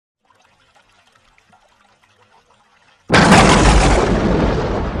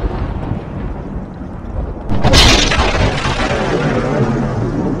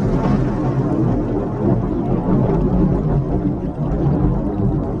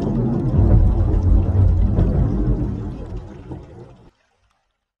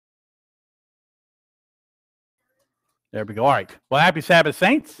There we go. All right. Well, happy Sabbath,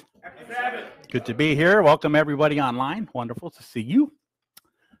 saints. Happy Sabbath. Good to be here. Welcome everybody online. Wonderful to see you.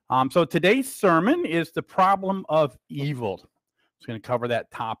 So today's sermon is the problem of evil. It's going to cover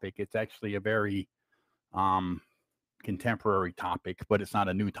that topic. It's actually a very contemporary topic, but it's not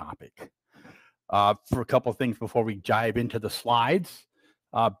a new topic. For a couple of things before we dive into the slides.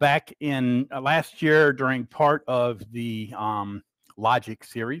 Back in last year, during part of the Logic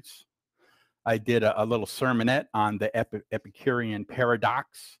series, I did a little sermonette on the Epicurean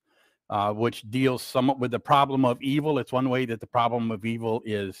paradox, which deals somewhat with the problem of evil. It's one way that the problem of evil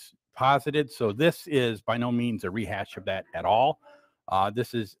is posited. So this is by no means a rehash of that at all.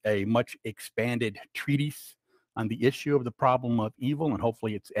 This is a much expanded treatise on the issue of the problem of evil, and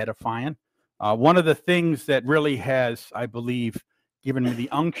hopefully it's edifying. One of the things that really has, I believe, given me the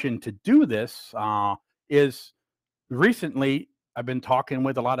unction to do this is recently I've been talking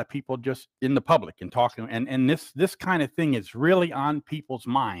with a lot of people just in the public and talking, and this kind of thing is really on people's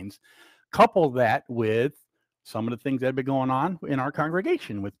minds. Couple that with some of the things that have been going on in our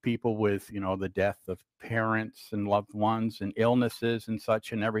congregation with people with, the death of parents and loved ones and illnesses and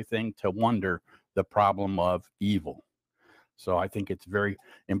such and everything, to wonder the problem of evil. So I think it's a very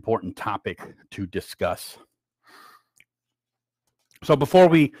important topic to discuss. So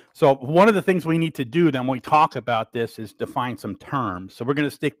one of the things we need to do then when we talk about this is define some terms. So we're going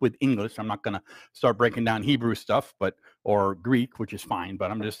to stick with English. I'm not going to start breaking down Hebrew stuff, or Greek, which is fine, but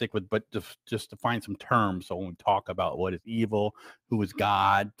I'm going to stick with, just define some terms. So when we talk about what is evil, who is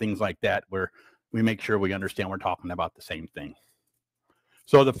God, things like that, where we make sure we understand we're talking about the same thing.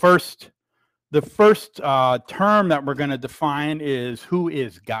 So the first term that we're going to define is, who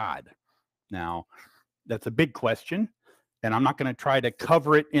is God? Now, that's a big question. And I'm not going to try to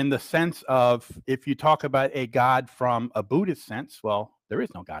cover it in the sense of, if you talk about a God from a Buddhist sense, well, there is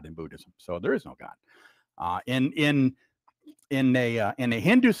no God in Buddhism, so there is no God. In a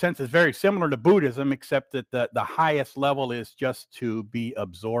Hindu sense, it's very similar to Buddhism, except that the highest level is just to be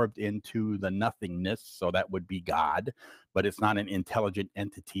absorbed into the nothingness. So that would be God, but it's not an intelligent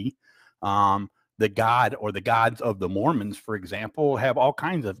entity. The God or the gods of the Mormons, for example, have all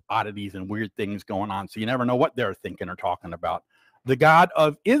kinds of oddities and weird things going on. So you never know what they're thinking or talking about. The God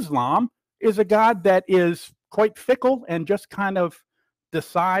of Islam is a God that is quite fickle and just kind of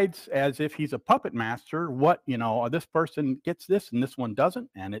decides, as if he's a puppet master, what, this person gets this and this one doesn't.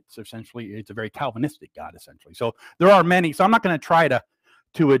 And it's a very Calvinistic God, essentially. So there are many. So I'm not going to try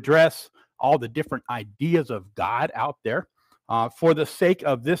to address all the different ideas of God out there. For the sake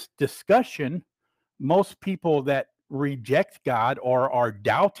of this discussion, most people that reject God or are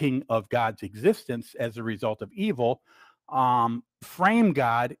doubting of God's existence as a result of evil frame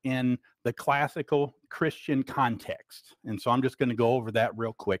God in the classical Christian context. And so I'm just going to go over that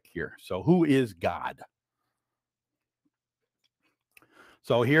real quick here. So who is God?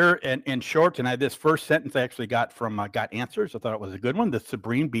 So here in short, and this first sentence I actually got from Got Answers. I thought it was a good one. The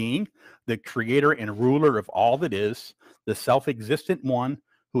supreme being, the creator and ruler of all that is, the self-existent one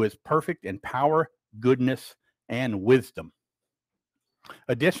who is perfect in power, goodness, and wisdom.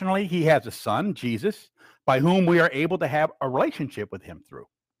 Additionally, he has a son, Jesus, by whom we are able to have a relationship with him through.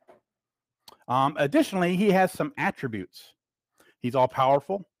 Additionally, he has some attributes. He's all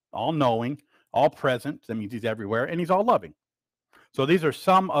powerful, all knowing, all present. That means he's everywhere, and he's all loving. So these are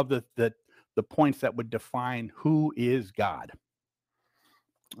some of the points that would define who is God.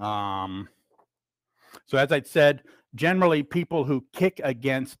 So as I said, generally people who kick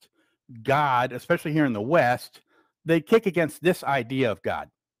against God, especially here in the West, they kick against this idea of God,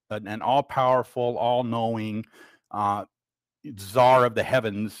 an all-powerful, all-knowing czar of the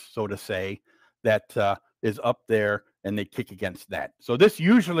heavens, so to say, that is up there, and they kick against that. So this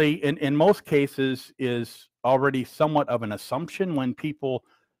usually, in most cases, is already somewhat of an assumption when people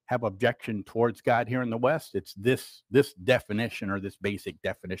have objection towards God here in the West. It's this definition, or this basic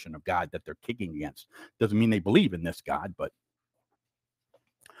definition of God, that they're kicking against. Doesn't mean they believe in this God, but...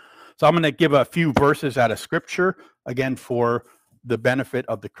 So I'm going to give a few verses out of Scripture, again, for the benefit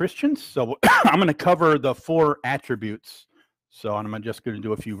of the Christians. So I'm going to cover the 4 attributes. So I'm just going to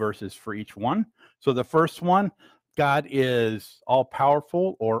do a few verses for each one. So the first one, God is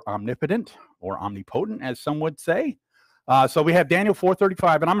all-powerful, or omnipotent, or omnipotent, as some would say. So we have Daniel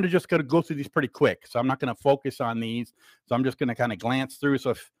 4:35, and I'm just going to go through these pretty quick. So I'm not going to focus on these. So I'm just going to kind of glance through.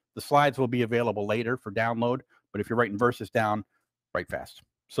 So if the slides will be available later for download, but if you're writing verses down, write fast.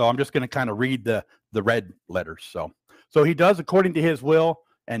 So I'm just going to kind of read the red letters. So he does according to his will,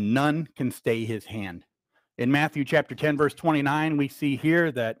 and none can stay his hand. In Matthew chapter 10, verse 29, we see here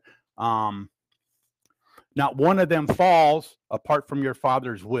that not one of them falls apart from your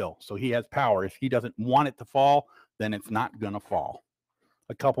Father's will. So he has power. If he doesn't want it to fall, then it's not going to fall.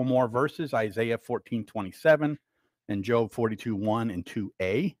 A couple more verses, Isaiah 14:27 and Job 42:1 and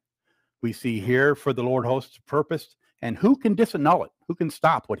 2a. We see here, for the Lord hosts purposed, and who can disannul it? Who can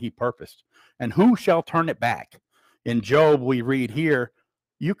stop what he purposed? And who shall turn it back? In Job, we read here,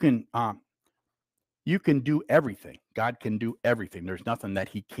 you can do everything. God can do everything. There's nothing that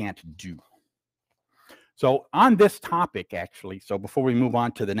he can't do. So on this topic, actually, so before we move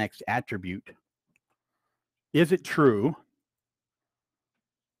on to the next attribute, is it true?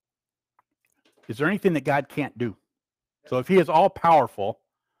 Is there anything that God can't do? So if he is all powerful,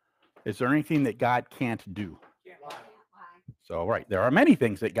 is there anything that God can't do? So, right, there are many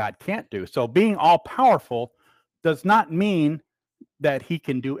things that God can't do. So being all powerful does not mean that he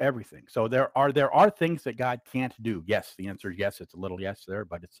can do everything. So there are things that God can't do. Yes, the answer is yes. It's a little yes there,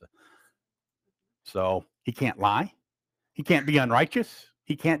 but so he can't lie. He can't be unrighteous.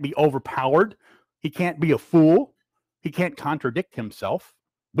 He can't be overpowered. He can't be a fool. He can't contradict himself.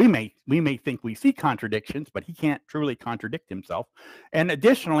 We may think we see contradictions, but he can't truly contradict himself. And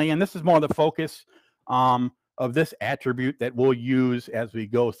additionally, and this is more the focus of this attribute that we'll use as we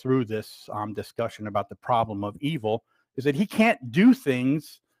go through this discussion about the problem of evil, is that he can't do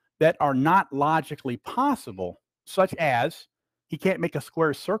things that are not logically possible, such as he can't make a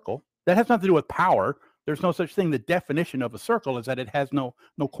square circle. That has nothing to do with power. There's no such thing. The definition of a circle is that it has no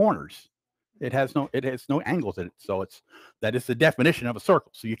corners. It has no angles in it. So that is the definition of a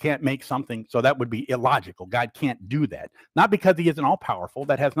circle. So you can't make something, so that would be illogical. God can't do that. Not because he isn't all powerful.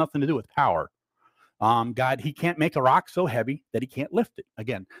 That has nothing to do with power. God, he can't make a rock so heavy that he can't lift it.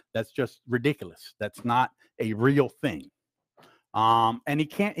 Again, that's just ridiculous. That's not a real thing. And he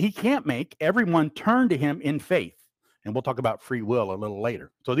can't make everyone turn to him in faith. And we'll talk about free will a little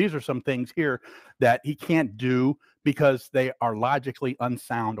later. So these are some things here that he can't do because they are logically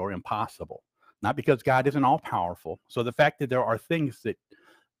unsound or impossible. Not because God isn't all powerful. So the fact that there are things that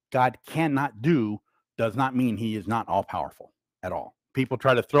God cannot do does not mean he is not all powerful at all. People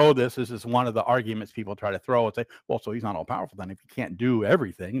try to throw this is one of the arguments people try to throw and say, well, so he's not all powerful. Then if he can't do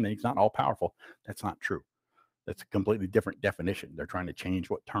everything, then he's not all powerful. That's not true. That's a completely different definition. They're trying to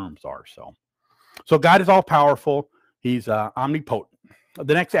change what terms are. So God is all powerful. He's omnipotent.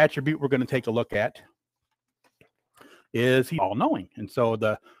 The next attribute we're going to take a look at is he's all knowing. And so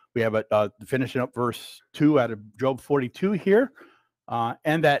we have finishing up verse 2 out of Job 42 here,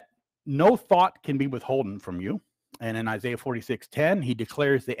 and that no thought can be withholden from you. And in Isaiah 46:10, he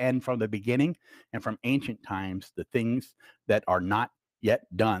declares the end from the beginning and from ancient times, the things that are not yet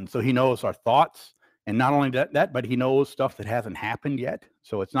done. So he knows our thoughts, and not only that, but he knows stuff that hasn't happened yet.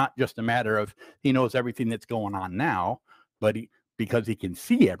 So it's not just a matter of he knows everything that's going on now, but because he can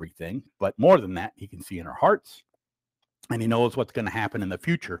see everything, but more than that, he can see in our hearts, and he knows what's going to happen in the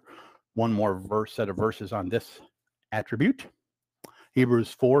future. One more set of verses on this attribute.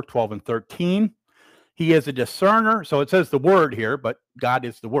 Hebrews 4:12 and 13. He is a discerner. So it says the word here, but God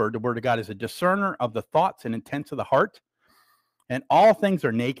is the word. The word of God is a discerner of the thoughts and intents of the heart. And all things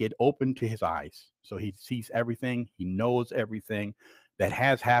are naked, open to his eyes. So he sees everything. He knows everything that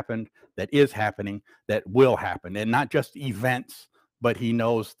has happened, that is happening, that will happen. And not just events, but he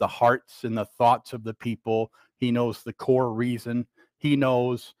knows the hearts and the thoughts of the people. He knows the core reason. He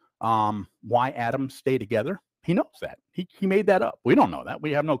knows why atoms stay together. He knows that. He made that up. We don't know that.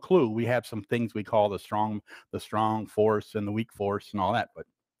 We have no clue. We have some things we call the strong force and the weak force and all that, but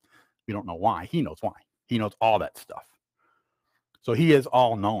we don't know why. He knows why. He knows all that stuff. So he is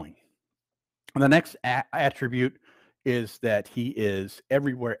all knowing. And the next attribute is that he is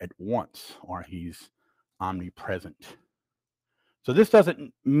everywhere at once, or he's omnipresent. So this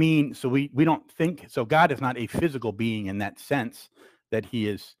doesn't mean, so we don't think, so God is not a physical being in that sense that he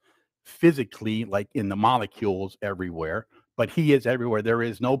is physically like in the molecules everywhere, but he is everywhere. There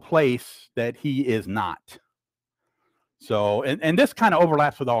is no place that he is not. So, and this kind of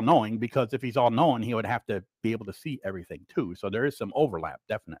overlaps with all knowing, because if he's all knowing, he would have to be able to see everything too. So there is some overlap,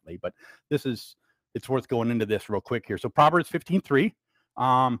 definitely, but it's worth going into this real quick here. So Proverbs 15:3,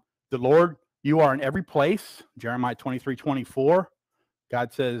 the Lord, you are in every place. Jeremiah 23:24,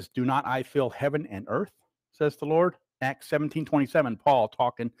 God says, do not I fill heaven and earth, says the Lord. Acts 17:27, Paul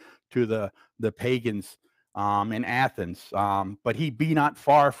talking to the pagans in Athens. But he be not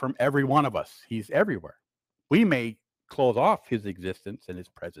far from every one of us. He's everywhere. We may close off his existence and his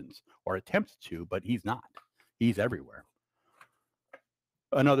presence, or attempt to, but he's not. He's everywhere.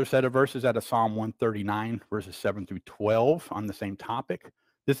 Another set of verses out of Psalm 139, verses 7 through 12 on the same topic.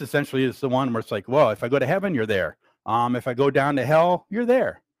 This essentially is the one where it's like, well, if I go to heaven, you're there. If I go down to hell, you're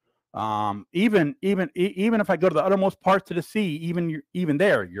there. Even if I go to the uttermost parts of the sea, even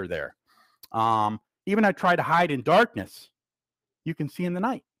there, you're there. Even I try to hide in darkness, you can see in the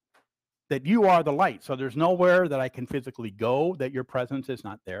night that you are the light. So there's nowhere that I can physically go that your presence is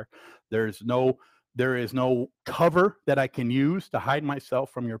not there. There is no cover that I can use to hide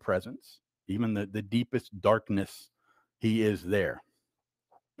myself from your presence. Even the deepest darkness, he is there.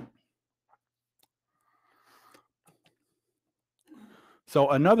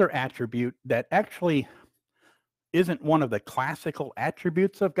 So another attribute that actually isn't one of the classical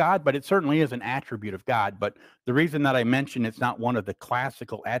attributes of God, but it certainly is an attribute of God. But the reason that I mention it's not one of the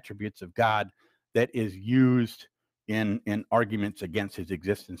classical attributes of God that is used in arguments against his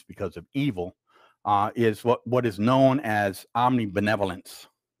existence because of evil is what is known as omnibenevolence,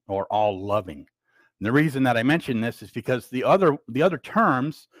 or all loving. And the reason that I mention this is because the other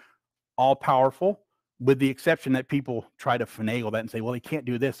terms, all powerful, with the exception that people try to finagle that and say, well, he can't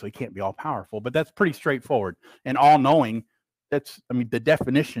do this, so he can't be all powerful. But that's pretty straightforward. And all knowing, the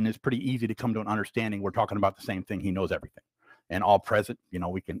definition is pretty easy to come to an understanding. We're talking about the same thing. He knows everything. And all present,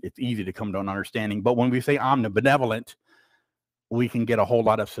 it's easy to come to an understanding. But when we say omnibenevolent, we can get a whole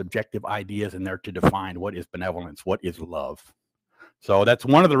lot of subjective ideas in there to define what is benevolence, what is love. So that's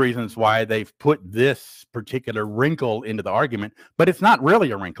one of the reasons why they've put this particular wrinkle into the argument, but it's not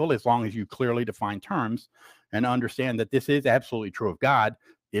really a wrinkle as long as you clearly define terms and understand that this is absolutely true of God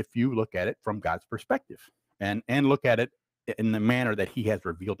if you look at it from God's perspective and look at it in the manner that he has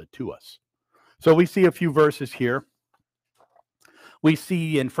revealed it to us. So we see a few verses here. We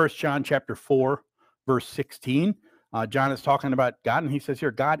see in 1 John chapter 4, verse 16, John is talking about God, and he says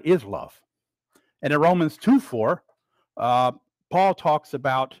here, God is love. And in Romans 2:4, Paul talks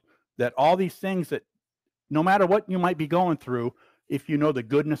about that all these things that no matter what you might be going through, if you know the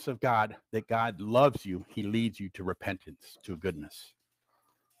goodness of God, that God loves you, he leads you to repentance, to goodness.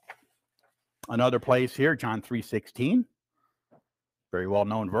 Another place here, John 3:16, very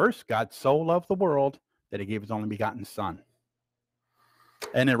well-known verse, God so loved the world that he gave his only begotten son.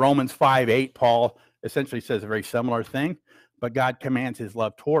 And in Romans 5:8, Paul essentially says a very similar thing, but God commands his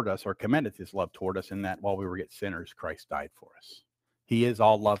love toward us, or commendeth his love toward us, in that while we were yet sinners, Christ died for us. He is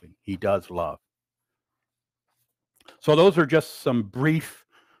all loving. He does love. So those are just some brief,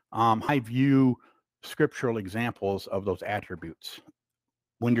 high view scriptural examples of those attributes.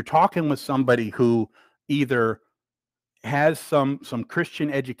 When you're talking with somebody who either has some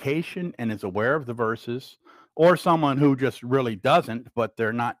Christian education and is aware of the verses, or someone who just really doesn't, but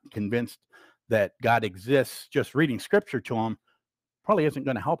they're not convinced that God exists, just reading scripture to them probably isn't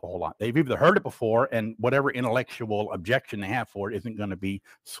going to help a whole lot. They've either heard it before, and whatever intellectual objection they have for it isn't going to be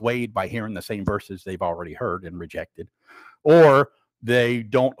swayed by hearing the same verses they've already heard and rejected, or they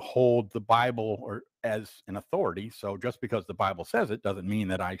don't hold the Bible or as an authority. So just because the Bible says it doesn't mean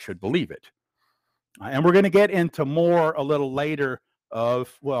that I should believe it. And we're going to get into more a little later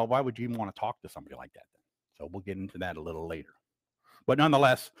of, well, why would you even want to talk to somebody like that then? So we'll get into that a little later. But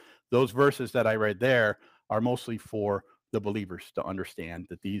nonetheless, those verses that I read there are mostly for the believers to understand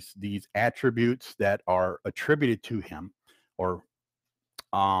that these attributes that are attributed to him or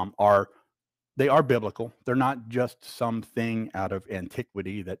they are biblical. They're not just something out of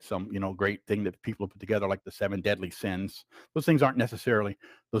antiquity, that some great thing that people put together like the 7 deadly sins. Those things aren't necessarily,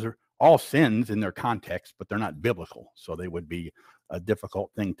 those are all sins in their context, but they're not biblical. So they would be a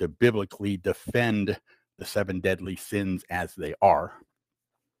difficult thing to biblically defend the 7 deadly sins as they are.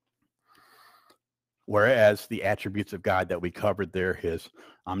 Whereas the attributes of God that we covered there, his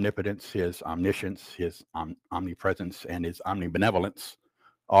omnipotence, his omniscience, his omnipresence, and his omnibenevolence,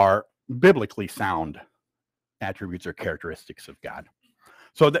 are biblically sound attributes or characteristics of God.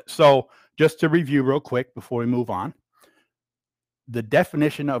 So just to review real quick before we move on, the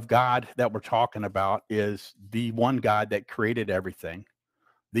definition of God that we're talking about is the one God that created everything,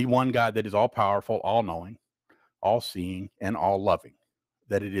 the one God that is all powerful, all knowing, all seeing, and all loving.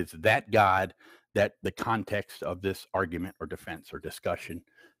 That it is that God that the context of this argument or defense or discussion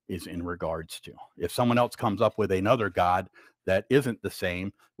is in regards to. If someone else comes up with another God that isn't the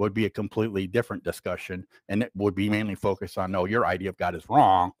same, would be a completely different discussion, and it would be mainly focused on, no, your idea of God is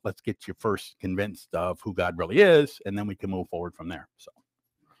wrong. Let's get you first convinced of who God really is, and then we can move forward from there.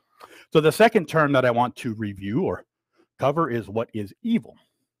 So the second term that I want to review or cover is, what is evil?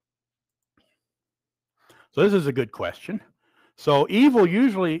 So this is a good question. So evil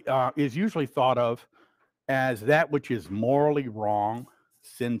usually is usually thought of as that which is morally wrong,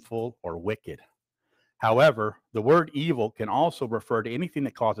 sinful, or wicked. However, the word evil can also refer to anything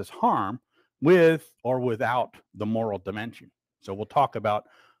that causes harm with or without the moral dimension. So we'll talk about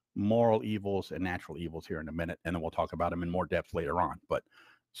moral evils and natural evils here in a minute, and then we'll talk about them in more depth later on. But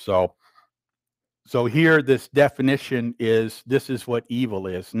so here, this definition is, this is what evil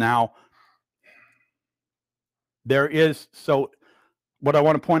is. Now, there is, so what I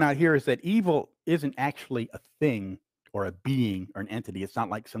want to point out here is that evil isn't actually a thing or a being or an entity. It's not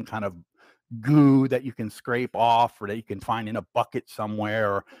like some kind of goo that you can scrape off or that you can find in a bucket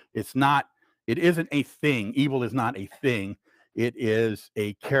somewhere. Or it's not, it isn't a thing. Evil is not a thing. It is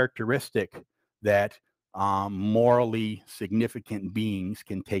a characteristic that morally significant beings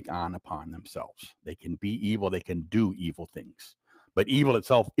can take on upon themselves. They can be evil, they can do evil things. But evil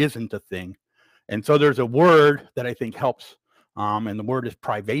itself isn't a thing. And so there's a word that I think helps, and the word is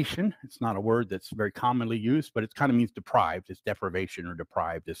privation. It's not a word that's very commonly used, but it kind of means deprived. It's deprivation or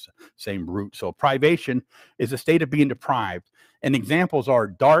deprived, this same root. So privation is a state of being deprived. And examples are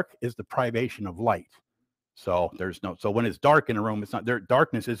dark is the privation of light. So there's no, so when it's dark in a room, it's not there.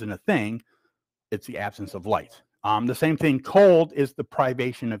 Darkness isn't a thing. It's the absence of light. The same thing, cold is the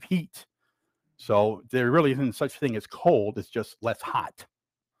privation of heat. So there really isn't such thing as cold. It's just less hot.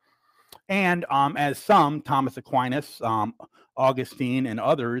 And as some, Thomas Aquinas, Augustine, and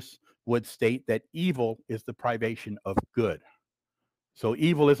others would state that evil is the privation of good. So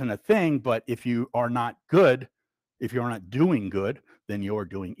evil isn't a thing, but if you are not good, if you're not doing good, then you're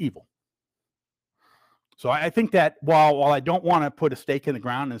doing evil. So I think that while I don't want to put a stake in the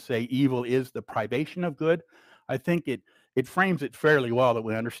ground and say evil is the privation of good, I think it frames it fairly well that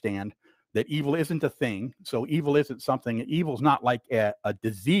we understand that evil isn't a thing. So evil isn't something, evil's not like a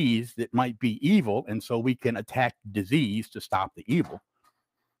disease that might be evil, and so we can attack disease to stop the evil.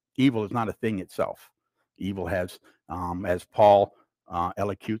 Evil is not a thing itself. Evil has, as Paul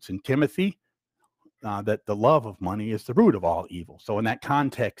elocutes in Timothy, that the love of money is the root of all evil. So in that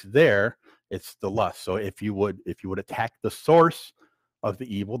context there, it's the lust. So if you would attack the source of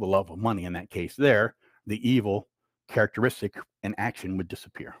the evil, the love of money in that case there, the evil characteristic and action would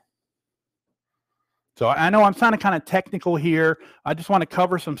disappear. So I know I'm sounding kind of technical here. I just want to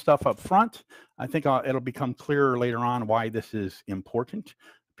cover some stuff up front. I think it'll become clearer later on why this is important.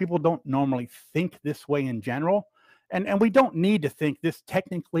 People don't normally think this way in general, and we don't need to think this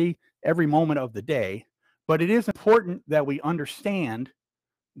technically every moment of the day, but it is important that we understand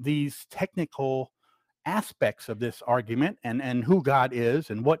these technical aspects of this argument and who God is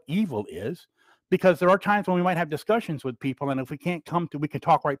and what evil is, because there are times when we might have discussions with people, and if we can't we can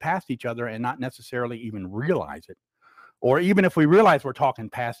talk right past each other and not necessarily even realize it. Or even if we realize we're talking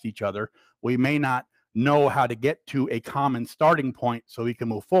past each other, we may not know how to get to a common starting point so we can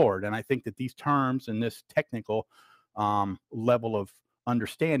move forward. And I think that these terms and this technical level of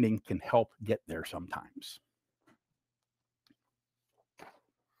understanding can help get there sometimes.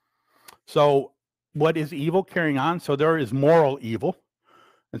 So what is evil? Carrying on. So there is moral evil.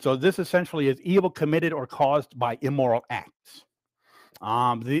 And so this essentially is evil committed or caused by immoral acts.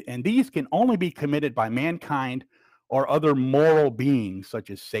 And these can only be committed by mankind or other moral beings, such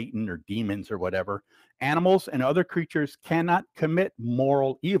as Satan or demons or whatever. Animals and other creatures cannot commit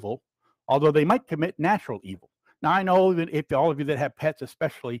moral evil, although they might commit natural evil. Now, I know that if all of you that have pets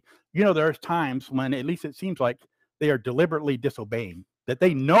especially, there's times when at least it seems like they are deliberately disobeying, that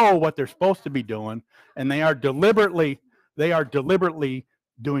they know what they're supposed to be doing, and they are deliberately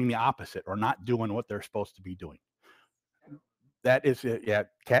doing the opposite or not doing what they're supposed to be doing. That is it. Yeah,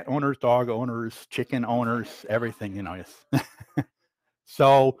 cat owners, dog owners, chicken owners, everything, yes.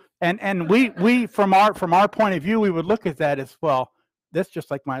 So, and we from our point of view, we would look at that as, well, that's just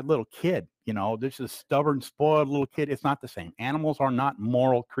like my little kid, this is a stubborn, spoiled little kid. It's not the same. Animals are not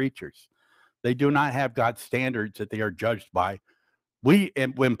moral creatures. They do not have God's standards that they are judged by.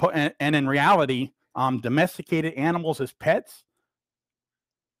 And in reality, domesticated animals as pets,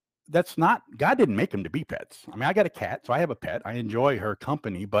 that's not, God didn't make them to be pets. I mean, I got a cat, so I have a pet. I enjoy her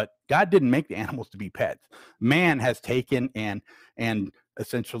company, but God didn't make the animals to be pets. Man has taken and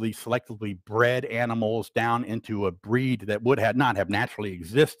essentially selectively bred animals down into a breed that would not have naturally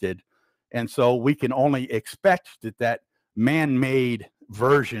existed. And so we can only expect that man-made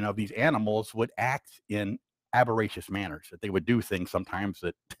version of these animals would act in aberracious manners, that they would do things sometimes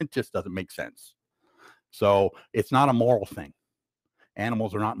that it just doesn't make sense. So it's not a moral thing.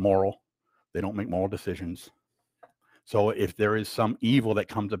 Animals are not moral. They don't make moral decisions. So if there is some evil that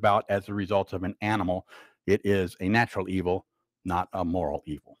comes about as a result of an animal, it is a natural evil, not a moral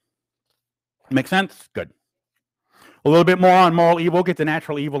evil. Make sense? Good. A little bit more on moral evil. We'll get to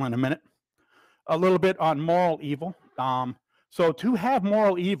natural evil in a minute. A little bit on moral evil. So to have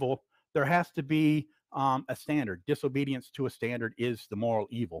moral evil, there has to be a standard. Disobedience to a standard is the moral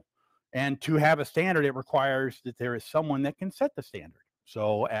evil. And to have a standard, it requires that there is someone that can set the standard.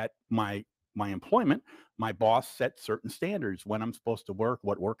 So at my employment, my boss sets certain standards: when I'm supposed to work,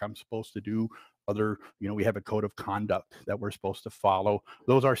 what work I'm supposed to do, we have a code of conduct that we're supposed to follow.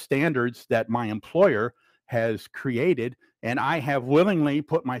 Those are standards that my employer has created, and I have willingly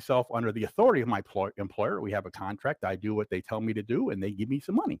put myself under the authority of my employer. We have a contract. I do what they tell me to do, and they give me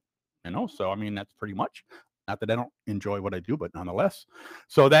some money. So I mean, that's pretty much, not that I don't enjoy what I do, but nonetheless.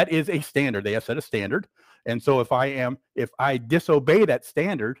 So that is a standard. They have set a standard. And so if I disobey that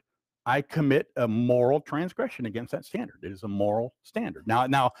standard, I commit a moral transgression against that standard. It is a moral standard.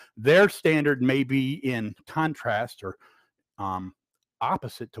 Now their standard may be in contrast or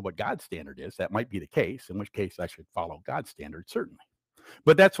opposite to what God's standard is. That might be the case, in which case I should follow God's standard, certainly.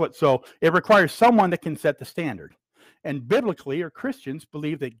 But so it requires someone that can set the standard. And biblically, or Christians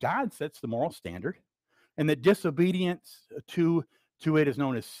believe that God sets the moral standard, and that disobedience to it is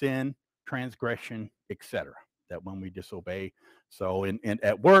known as sin, transgression, etc. That when we disobey. So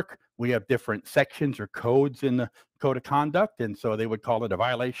at work, we have different sections or codes in the code of conduct, and so they would call it a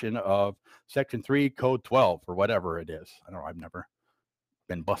violation of section 3, code 12, or whatever it is. I don't know. I've never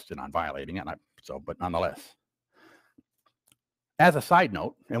been busted on violating it, but nonetheless. As a side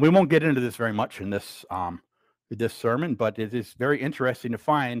note, and we won't get into this very much in this sermon, but it is very interesting to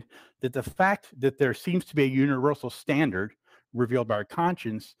find that the fact that there seems to be a universal standard revealed by our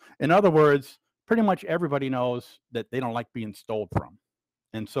conscience, in other words, pretty much everybody knows that they don't like being stolen from.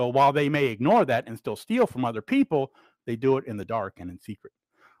 And so while they may ignore that and still steal from other people, they do it in the dark and in secret.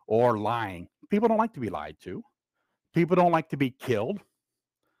 Or lying. People don't like to be lied to. People don't like to be killed.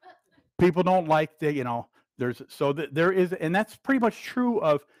 People don't like to, there is, and that's pretty much true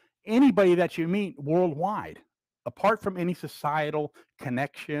of anybody that you meet worldwide, apart from any societal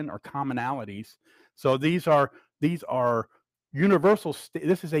connection or commonalities. So these are universal.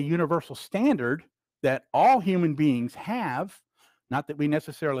 This is a universal standard that all human beings have, not that we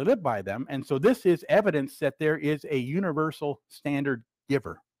necessarily live by them. And so this is evidence that there is a universal standard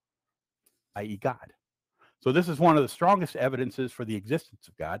giver, i.e. God. So this is one of the strongest evidences for the existence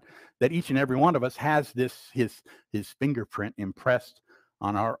of God, that each and every one of us has his fingerprint impressed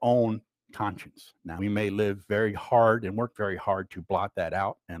on our own conscience. Now, we may live very hard and work very hard to blot that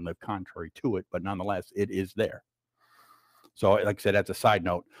out and live contrary to it, but nonetheless, it is there. So, like I said, as a side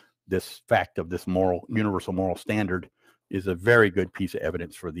note, this fact of this universal moral standard is a very good piece of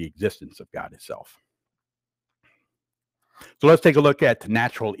evidence for the existence of God itself. So let's take a look at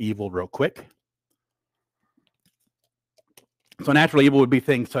natural evil real quick. So natural evil would be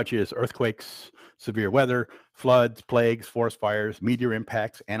things such as earthquakes, severe weather, floods, plagues, forest fires, meteor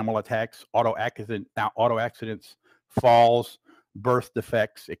impacts, animal attacks, auto accidents, falls, birth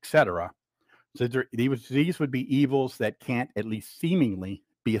defects, etc. So these would be evils that can't, at least seemingly,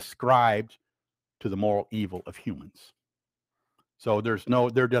 be ascribed to the moral evil of humans. So there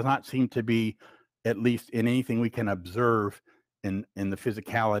does not seem to be, at least in anything we can observe in the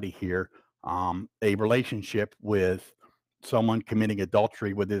physicality here, a relationship with someone committing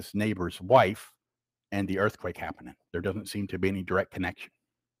adultery with his neighbor's wife and the earthquake happening. There doesn't seem to be any direct connection.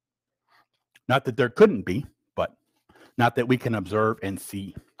 Not that there couldn't be, but not that we can observe and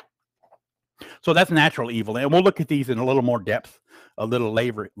see. So that's natural evil. And we'll look at these in a little more depth a little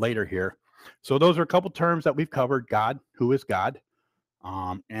later here. So those are a couple terms that we've covered. God, who is God,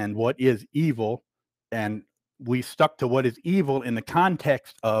 and what is evil. And we stuck to what is evil in the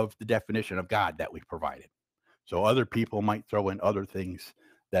context of the definition of God that we've provided. So other people might throw in other things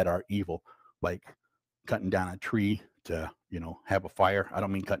that are evil, like cutting down a tree to, have a fire. I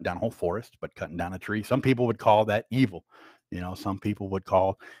don't mean cutting down a whole forest, but cutting down a tree. Some people would call that evil. Some people would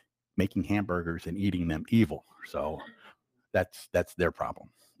call making hamburgers and eating them evil. So that's their problem,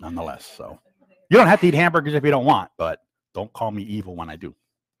 nonetheless. So you don't have to eat hamburgers if you don't want, but don't call me evil when I do.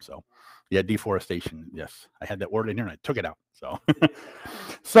 So yeah, deforestation. Yes, I had that word in here and I took it out. So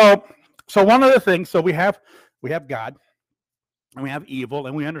so one of the things. So we have God, and we have evil,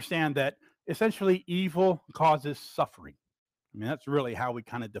 and we understand that essentially evil causes suffering. I mean, that's really how we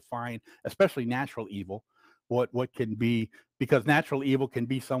kind of define, especially natural evil, what can be, because natural evil can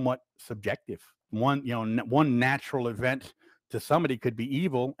be somewhat subjective. One natural event to somebody could be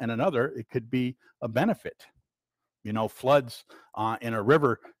evil, and another, it could be a benefit. Floods in a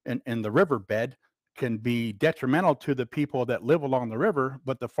river, in the riverbed, can be detrimental to the people that live along the river,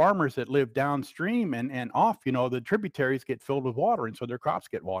 but the farmers that live downstream and off, the tributaries get filled with water, and so their crops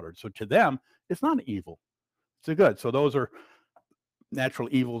get watered. So to them, it's not evil. It's a good. So those are natural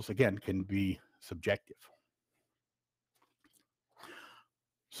evils, again, can be subjective.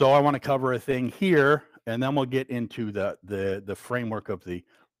 So I want to cover a thing here, and then we'll get into the framework of the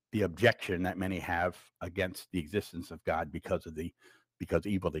objection that many have against the existence of God because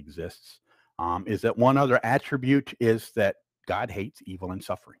evil exists. Is that one other attribute is that God hates evil and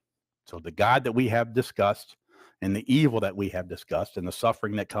suffering. So the God that we have discussed and the evil that we have discussed and the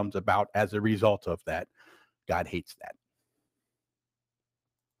suffering that comes about as a result of that, God hates that.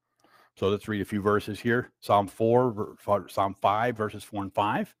 So let's read a few verses here. Psalm 5, verses 4 and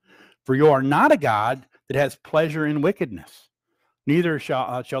 5. For you are not a God that has pleasure in wickedness, neither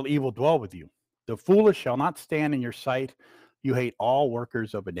shall evil dwell with you. The foolish shall not stand in your sight. You hate all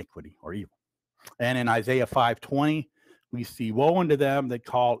workers of iniquity or evil. And in Isaiah 5:20, we see, woe unto them that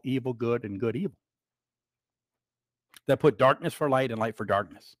call evil good and good evil, that put darkness for light and light for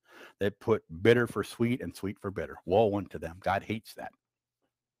darkness, that put bitter for sweet and sweet for bitter. Woe unto them. God hates that.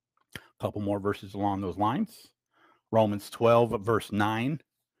 A couple more verses along those lines. Romans 12, verse 9.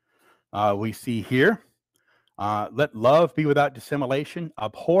 We see here, let love be without dissimulation.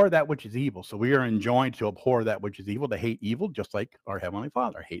 Abhor that which is evil. So we are enjoined to abhor that which is evil, to hate evil, just like our Heavenly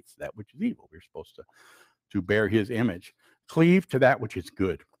Father hates that which is evil. We're supposed to bear his image. Cleave to that which is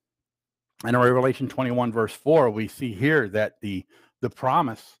good. And in Revelation 21, verse 4, we see here that the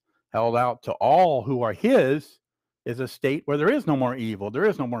promise held out to all who are his is a state where there is no more evil, there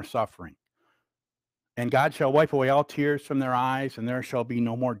is no more suffering. And God shall wipe away all tears from their eyes, and there shall be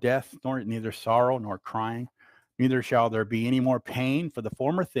no more death, nor neither sorrow nor crying, neither shall there be any more pain, for the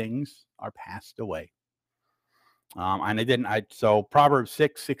former things are passed away. So Proverbs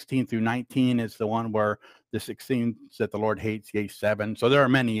 6:16 through 19 is the one where the 16 that the Lord hates, yea, 7. So there are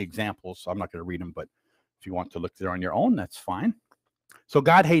many examples. So I'm not going to read them, but if you want to look there on your own, that's fine. So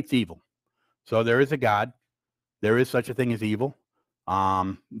God hates evil. So there is a God. There is such a thing as evil.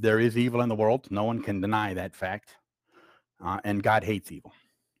 There is evil in the world. No one can deny that fact. And God hates evil.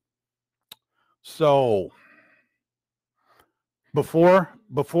 So before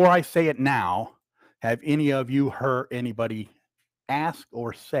I say it now, have any of you heard anybody ask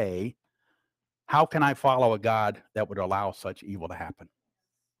or say, how can I follow a God that would allow such evil to happen?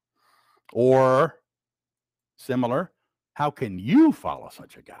 Or similar, how can you follow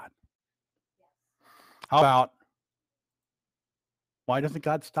such a God? How about, why doesn't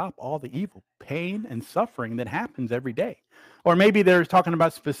God stop all the evil, pain, and suffering that happens every day? Or maybe they're talking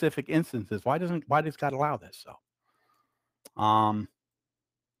about specific instances. Why does God allow this? So,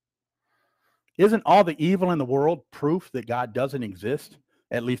 isn't all the evil in the world proof that God doesn't exist,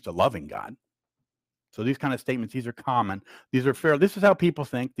 at least a loving God? So these kind of statements, these are common. These are fair. This is how people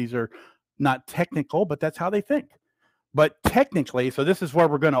think. These are not technical, but that's how they think. But technically, so this is where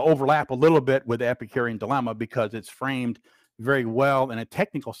we're going to overlap a little bit with the Epicurean dilemma, because it's framed very well in a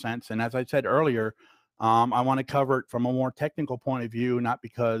technical sense. And as I said earlier, I want to cover it from a more technical point of view, not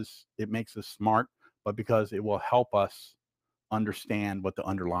because it makes us smart, but because it will help us understand what the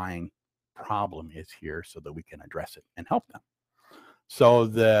underlying problem is here so that we can address it and help them. So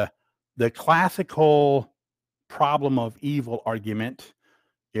the classical problem of evil argument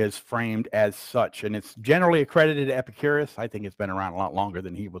is framed as such, and it's generally accredited to Epicurus. I think it's been around a lot longer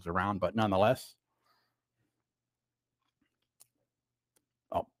than he was around, but nonetheless.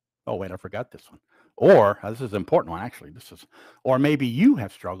 Oh wait, I forgot this one. Or this is an important one, actually. Or maybe you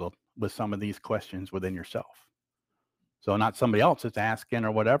have struggled with some of these questions within yourself. So not somebody else that's asking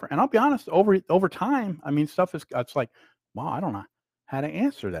or whatever. And I'll be honest, over time, I mean, it's like, wow, I don't know how to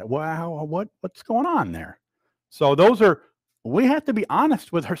answer that. Wow, what's going on there? So we have to be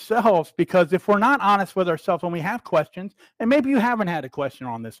honest with ourselves, because if we're not honest with ourselves when we have questions, and maybe you haven't had a question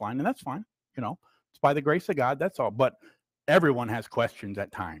on this line, and that's fine. It's by the grace of God, that's all. But everyone has questions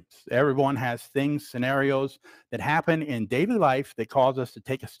at times. Everyone has things, scenarios that happen in daily life that cause us to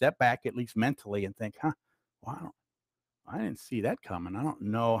take a step back, at least mentally, and think, wow, I didn't see that coming. I don't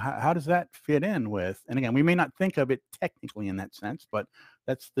know. How does that fit in with? And again, we may not think of it technically in that sense, but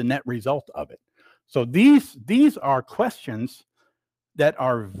that's the net result of it. So these are questions that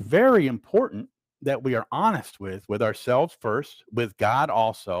are very important that we are honest with ourselves first, with God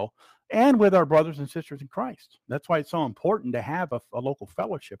also, and with our brothers and sisters in Christ. That's why it's so important to have a local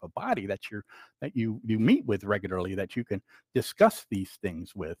fellowship, a body that you meet with regularly, that you can discuss these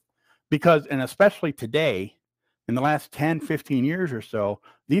things with. Because, and especially today, in the last 10, 15 years or so,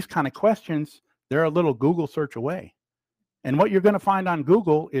 these kind of questions, they're a little Google search away. And what you're going to find on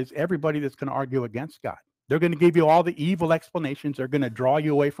Google is everybody that's going to argue against God. They're going to give you all the evil explanations. They're going to draw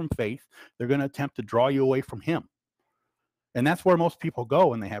you away from faith. They're going to attempt to draw you away from him. And that's where most people go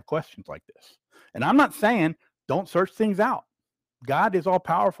when they have questions like this. And I'm not saying don't search things out. God is all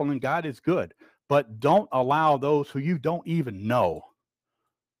powerful and God is good. But don't allow those who you don't even know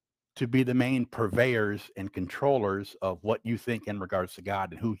to be the main purveyors and controllers of what you think in regards to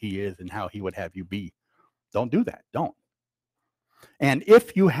God and who he is and how he would have you be. Don't do that. Don't. And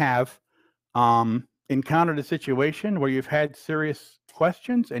if you have encountered a situation where you've had serious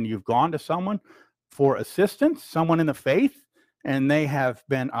questions and you've gone to someone, for assistance, someone in the faith, and they have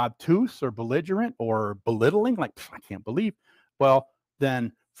been obtuse or belligerent or belittling, like, I can't believe, well,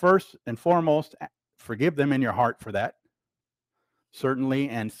 then first and foremost, forgive them in your heart for that, certainly,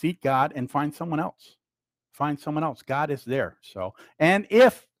 and seek God and find someone else. Find someone else. God is there. So, and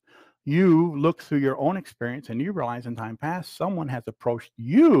if you look through your own experience and you realize in time past someone has approached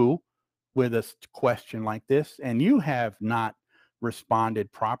you with a question like this and you have not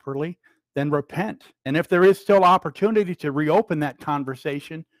responded properly, then repent. And if there is still opportunity to reopen that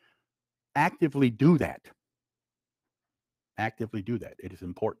conversation, actively do that. Actively do that. It is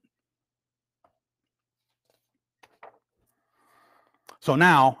important. So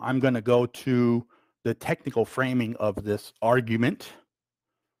now I'm going to go to the technical framing of this argument.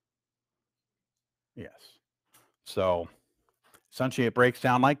 Yes. So essentially it breaks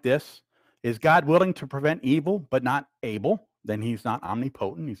down like this. Is God willing to prevent evil but not able? Then he's not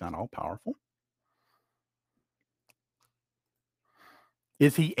omnipotent. He's not all powerful.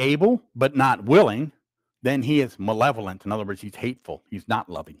 Is he able but not willing? Then he is malevolent. In other words, he's hateful. He's not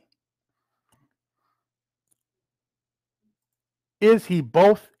loving. Is he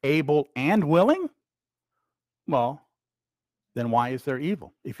both able and willing? Well, then why is there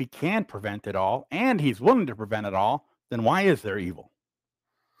evil? If he can prevent it all and he's willing to prevent it all, then why is there evil?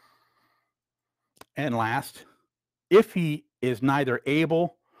 And last, if he is neither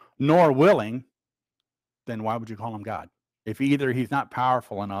able nor willing, then why would you call him God? If either he's not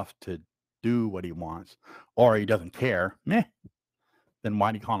powerful enough to do what he wants or he doesn't care, then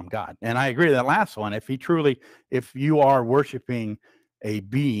why do you call him God? And I agree with that last one. If you are worshiping a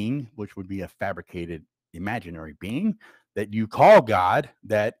being, which would be a fabricated imaginary being, that you call God,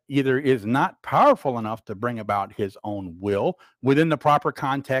 that either is not powerful enough to bring about his own will within the proper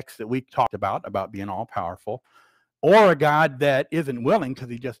context that we talked about being all powerful, or a God that isn't willing because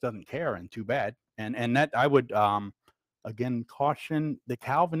he just doesn't care, and too bad. And that I would, again, caution the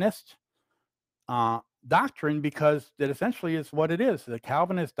Calvinist doctrine, because that essentially is what it is. The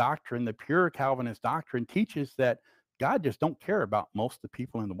Calvinist doctrine, the pure Calvinist doctrine, teaches that God just don't care about most of the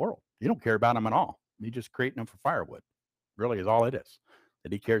people in the world. He don't care about them at all. He's just creating them for firewood. Really is all it is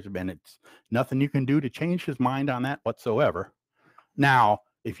that he cares about. And it's nothing you can do to change his mind on that whatsoever. Now,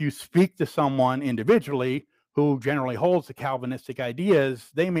 if you speak to someone individually who generally holds the Calvinistic ideas,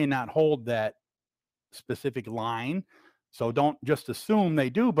 they may not hold that specific line. So don't just assume they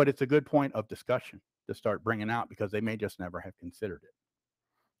do, but it's a good point of discussion to start bringing out, because they may just never have considered it.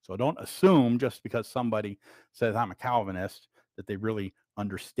 So don't assume just because somebody says I'm a Calvinist that they really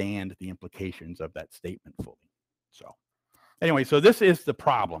understand the implications of that statement fully. So anyway, so this is the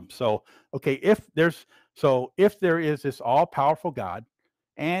problem. So, okay, if there is this all-powerful God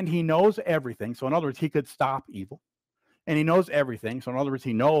and he knows everything, so in other words, he could stop evil, and he knows everything, so in other words,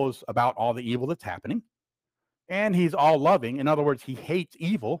 he knows about all the evil that's happening, and he's all loving, in other words, he hates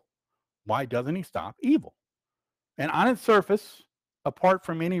evil, why doesn't he stop evil? And on its surface, apart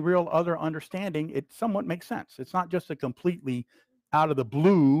from any real other understanding, it somewhat makes sense. It's not just a completely out of the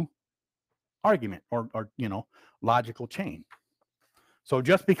blue argument or logical chain. So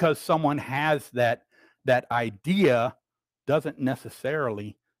just because someone has that idea doesn't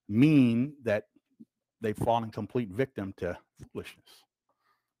necessarily mean that they've fallen complete victim to foolishness.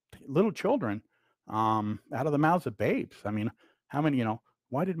 Little children, out of the mouths of babes. I mean, how many,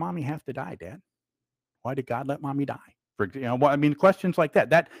 why did mommy have to die, Dad? Why did God let mommy die? Questions like that.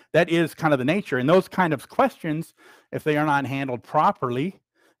 That is kind of the nature. And those kind of questions, if they are not handled properly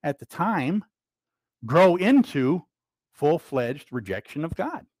at the time, grow into full-fledged rejection of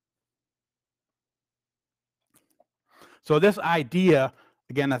God. So this idea,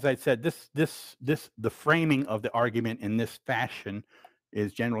 again, as I said, the framing of the argument in this fashion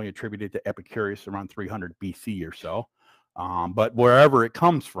is generally attributed to Epicurus around 300 BC or so. But wherever it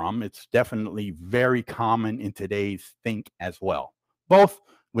comes from, it's definitely very common in today's think as well, both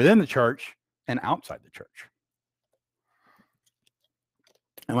within the church and outside the church.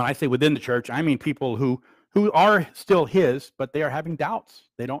 And when I say within the church, I mean people who are still his, but they are having doubts.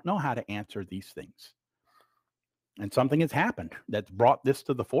 They don't know how to answer these things. And something has happened that's brought this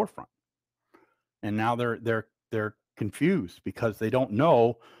to the forefront. And now they're confused because they don't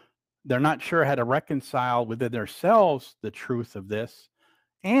know. They're not sure how to reconcile within themselves the truth of this.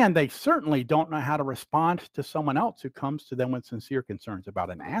 And they certainly don't know how to respond to someone else who comes to them with sincere concerns about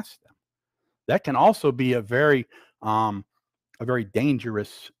it and asks them. That can also be a very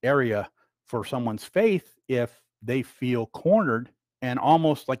dangerous area for someone's faith if they feel cornered and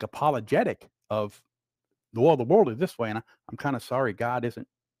almost like apologetic of, well, the world is this way, and I'm kind of sorry God isn't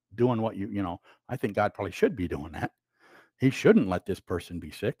doing what I think God probably should be doing that. He shouldn't let this person be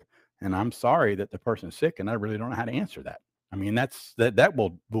sick. And I'm sorry that the person's sick, and I really don't know how to answer that. I mean, that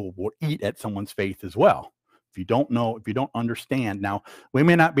will eat at someone's faith as well. If you don't know, if you don't understand. Now, we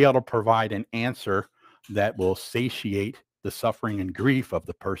may not be able to provide an answer that will satiate the suffering and grief of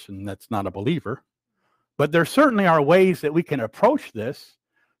the person that's not a believer, but there certainly are ways that we can approach this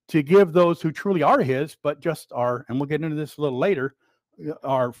to give those who truly are his, but just are, and we'll get into this a little later,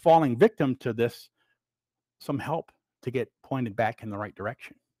 are falling victim to this, some help to get pointed back in the right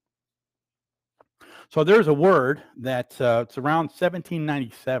direction. So there's a word that it's around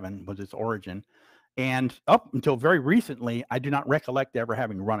 1797 was its origin. And up until very recently, I do not recollect ever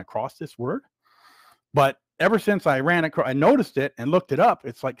having run across this word. But ever since I ran across, I noticed it and looked it up.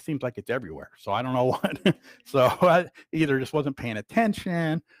 It's like, seems like it's everywhere. So I don't know what. So I either just wasn't paying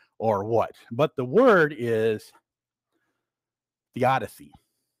attention or what. But the word is theodicy.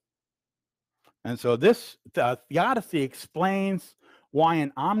 And so this theodicy explains why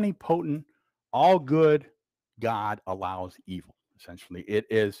an omnipotent, all good God allows evil. Essentially, it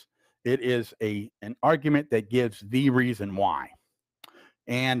is an argument that gives the reason why.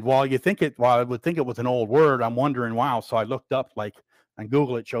 And while I would think it was an old word, I'm wondering, wow. So I looked up, like on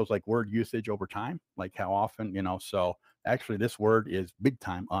Google, it shows like word usage over time, like how often, so actually this word is big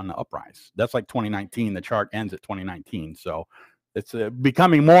time on the uprise. That's like 2019. The chart ends at 2019. So it's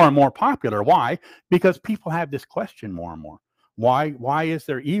becoming more and more popular. Why? Because people have this question more and more. Why is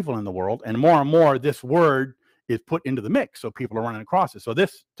there evil in the world? And more this word is put into the mix. So people are running across it. So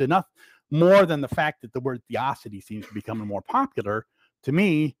this, to enough more than the fact that the word theosity seems to be becoming more popular, to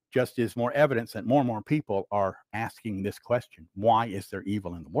me, just is more evidence that more and more people are asking this question. Why is there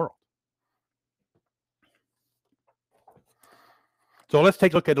evil in the world? So let's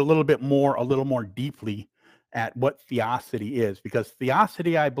take a look at a little more deeply at what theosity is, because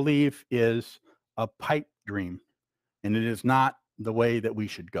theosity, I believe, is a pipe dream, and it is not the way that we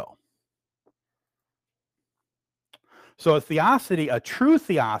should go. So a true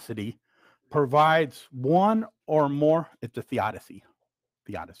theosity, provides one or more. It's a theodicy.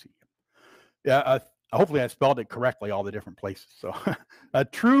 Yeah, hopefully I spelled it correctly all the different places. So a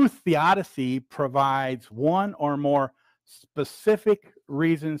true theodicy provides one or more specific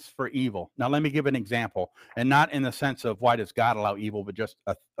reasons for evil. Now let me give an example, and not in the sense of why does God allow evil, but just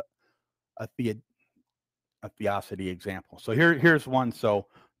a theosity example. So here's one. So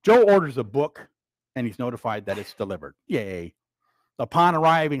Joe orders a book and he's notified that it's delivered. Yay. Upon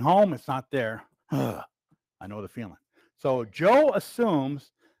arriving home, it's not there. I know the feeling. So Joe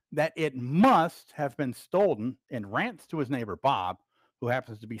assumes that it must have been stolen and rants to his neighbor Bob, who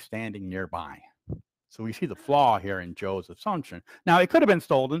happens to be standing nearby. So we see the flaw here in Joe's assumption. Now, it could have been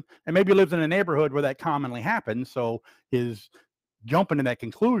stolen, and maybe he lives in a neighborhood where that commonly happens, so his jumping to that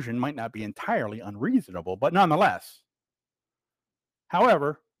conclusion might not be entirely unreasonable, but nonetheless.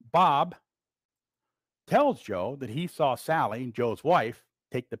 However, Bob tells Joe that he saw Sally, Joe's wife,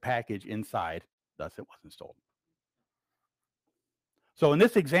 take the package inside, thus it wasn't stolen. So in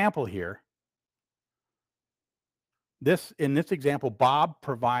this example here, in this example, Bob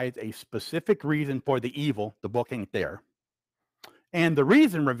provides a specific reason for the evil. The book ain't there. And the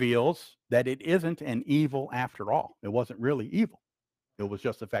reason reveals that it isn't an evil after all. It wasn't really evil. It was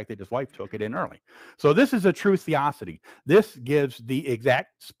just the fact that his wife took it in early. So this is a true theosity. This gives the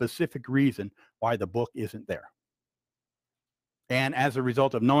exact specific reason why the book isn't there. And as a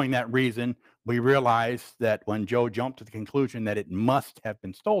result of knowing that reason, we realize that when Joe jumped to the conclusion that it must have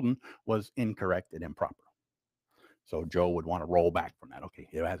been stolen was incorrect and improper. So Joe would want to roll back from that. Okay,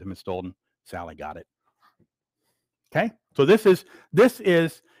 it hasn't been stolen. Sally got it. Okay, so this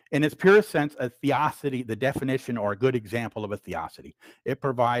is in its purest sense a theosity, the definition or a good example of a theosity. It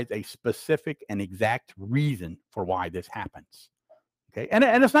provides a specific and exact reason for why this happens. Okay, and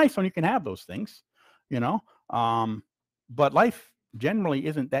it's nice when you can have those things, but life generally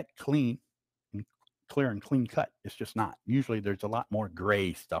isn't that clean and clear and clean cut. It's just not. Usually there's a lot more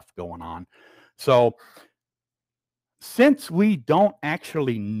gray stuff going on. So since we don't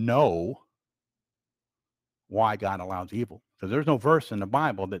actually know why God allows evil, because there's no verse in the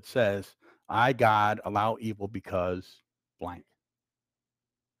Bible that says, I, God, allow evil because blank.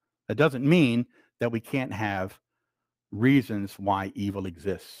 That doesn't mean that we can't have reasons why evil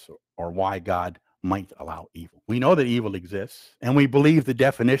exists or why God might allow evil. We know that evil exists, and we believe the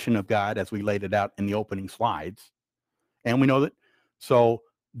definition of God as we laid it out in the opening slides. And we know that, so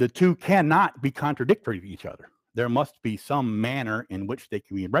the two cannot be contradictory to each other. There must be some manner in which they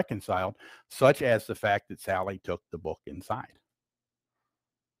can be reconciled, such as the fact that Sally took the book inside.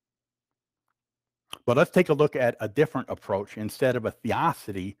 But let's take a look at a different approach. Instead of a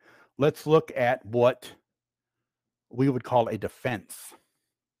theosity, let's look at what we would call a defense.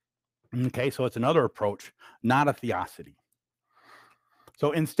 Okay, so it's another approach, not a theosity.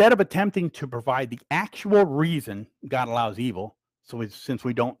 So instead of attempting to provide the actual reason God allows evil, since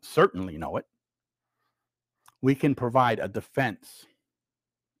we don't certainly know it, we can provide a defense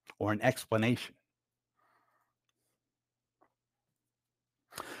or an explanation.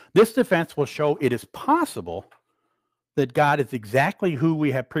 This defense will show it is possible that God is exactly who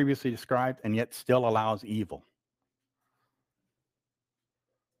we have previously described and yet still allows evil.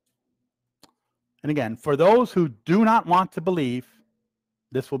 And again, for those who do not want to believe,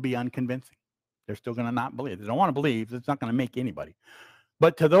 this will be unconvincing. They're still going to not believe. They don't want to believe. It's not going to make anybody.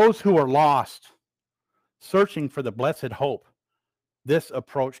 But to those who are lost, searching for the blessed hope, this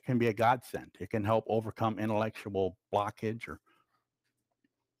approach can be a godsend. It can help overcome intellectual blockage.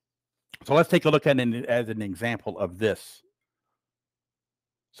 So let's take a look at it as an example of this.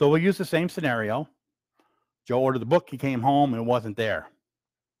 So we'll use the same scenario. Joe ordered the book. He came home and it wasn't there.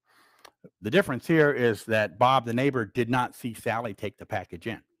 The difference here is that Bob, the neighbor, did not see Sally take the package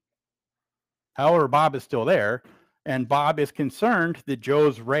in. However, Bob is still there, and Bob is concerned that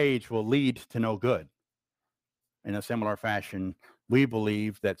Joe's rage will lead to no good. In a similar fashion, we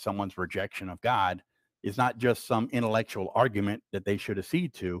believe that someone's rejection of God is not just some intellectual argument that they should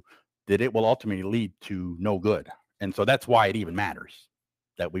accede to, that it will ultimately lead to no good. And so that's why it even matters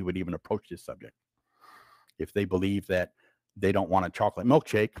that we would even approach this subject. If they believe that they don't want a chocolate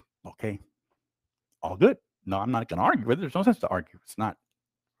milkshake, okay, all good. No, I'm not going to argue with it. There's no sense to argue. It's not.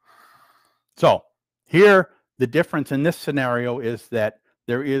 So here, the difference in this scenario is that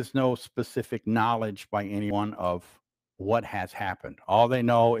there is no specific knowledge by anyone of what has happened. All they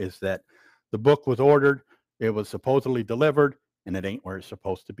know is that the book was ordered, it was supposedly delivered, and it ain't where it's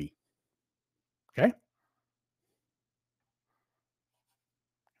supposed to be. Okay?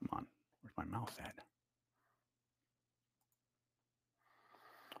 Come on. Where's my mouse at?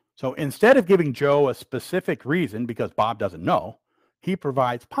 So instead of giving Joe a specific reason, because Bob doesn't know, he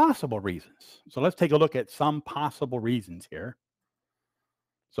provides possible reasons. So let's take a look at some possible reasons here.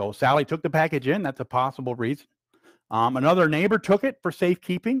 So Sally took the package in. That's a possible reason. Another neighbor took it for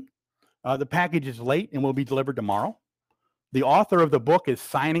safekeeping. The package is late and will be delivered tomorrow. The author of the book is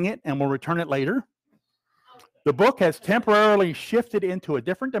signing it and will return it later. The book has temporarily shifted into a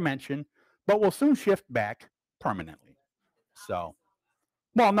different dimension, but will soon shift back permanently. So,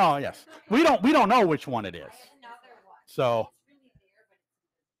 well, no, yes, we don't know which one it is. So,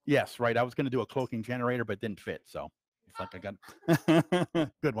 yes, right. I was going to do a cloaking generator, but it didn't fit. So, it's like I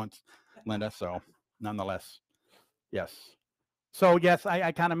got good ones, Linda. So, nonetheless, yes. So, yes,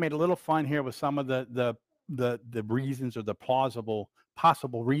 I kind of made a little fun here with some of the reasons, or the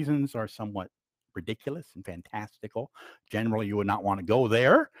possible reasons are somewhat ridiculous and fantastical. Generally, you would not want to go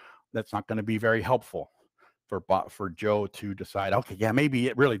there. That's not going to be very helpful for Joe to decide, okay, yeah, maybe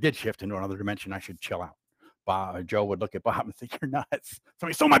it really did shift into another dimension. I should chill out. Joe would look at Bob and think, you're nuts.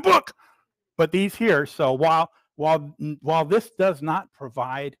 Somebody stole my book. But these here, so while this does not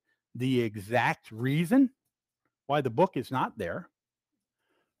provide the exact reason why the book is not there,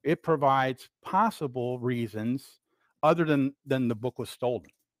 it provides possible reasons other than the book was stolen,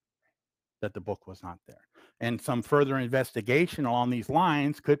 that the book was not there. And some further investigation along these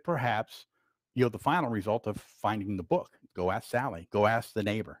lines could perhaps yield the final result of finding the book. Go ask Sally, go ask the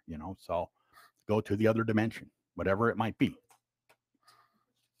neighbor, so go to the other dimension, whatever it might be.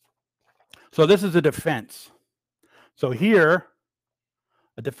 So this is a defense. So here,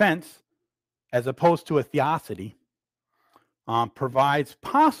 a defense, as opposed to a theosity, provides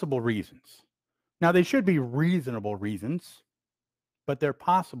possible reasons. Now, they should be reasonable reasons, but they're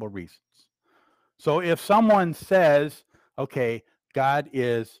possible reasons. So if someone says, okay, God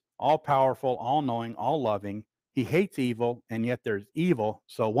is all-powerful, all-knowing, all-loving, he hates evil, and yet there's evil,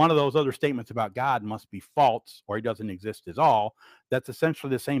 so one of those other statements about God must be false, or he doesn't exist at all, that's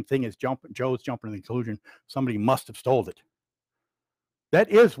essentially the same thing as Joe's jumping to the conclusion, somebody must have stole it. That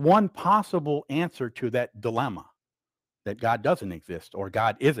is one possible answer to that dilemma, that God doesn't exist, or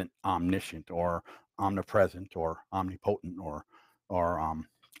God isn't omniscient, or omnipresent, or omnipotent, or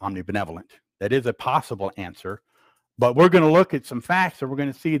omnibenevolent. That is a possible answer, but we're going to look at some facts, and we're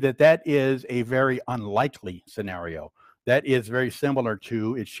going to see that that is a very unlikely scenario. That is very similar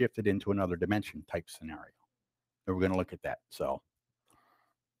to it shifted into another dimension type scenario. And we're going to look at that. So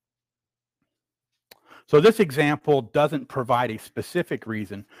this example doesn't provide a specific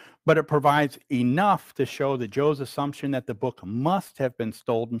reason, but it provides enough to show that Joe's assumption that the book must have been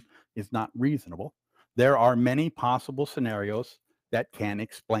stolen is not reasonable. There are many possible scenarios that can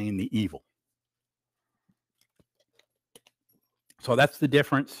explain the evil. So that's the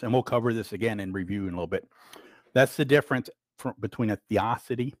difference, and we'll cover this again in review in a little bit. That's the difference between a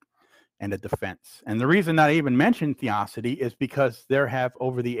theosity and a defense. And the reason I even mentioned theosity is because there have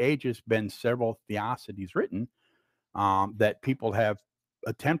over the ages been several theosities written that people have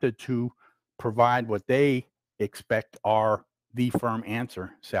attempted to provide what they expect are the firm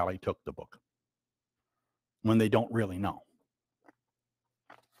answer. Sally took the book when they don't really know.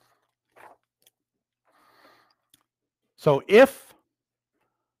 So if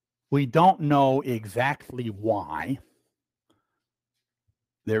we don't know exactly why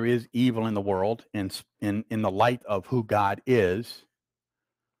there is evil in the world in the light of who God is,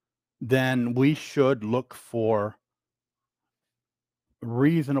 then we should look for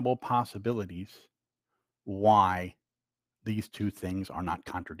reasonable possibilities why these two things are not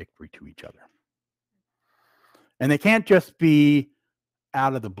contradictory to each other. And they can't just be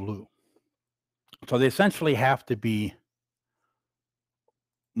out of the blue. So they essentially have to be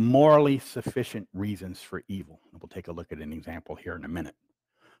morally sufficient reasons for evil. We'll take a look at an example here in a minute.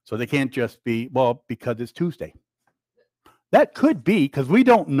 So they can't just be, well, because it's Tuesday. That could be because we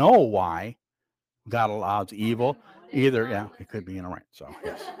don't know why God allows evil. Either, yeah, it could be, right. So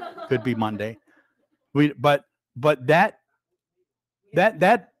yes, could be Monday. But that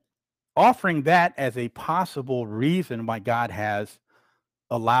offering that as a possible reason why God has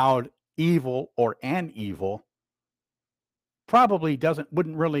allowed evil or an evil probably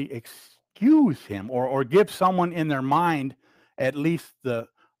wouldn't really excuse him or give someone in their mind at least the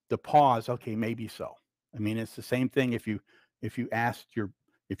pause. Okay, maybe so. I mean, it's the same thing if you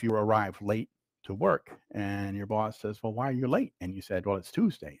arrived late to work and your boss says, well, why are you late? And you said, well, it's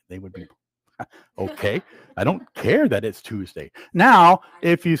Tuesday. They would be, okay, I don't care that it's Tuesday. Now,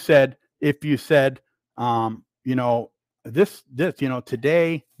 if you said, today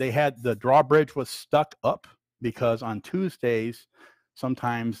they had the drawbridge was stuck up because on Tuesdays,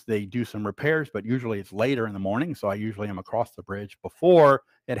 sometimes they do some repairs, but usually it's later in the morning. So I usually am across the bridge before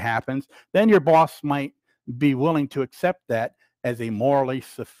it happens. Then your boss might be willing to accept that as a morally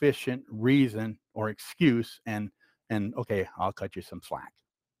sufficient reason or excuse, and okay, I'll cut you some slack.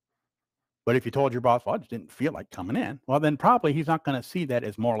 But if you told your boss, well, I just didn't feel like coming in, well, then probably he's not going to see that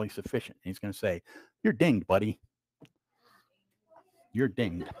as morally sufficient. He's going to say, you're dinged, buddy. You're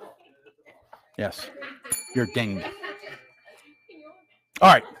dinged. Yes, you're dinged.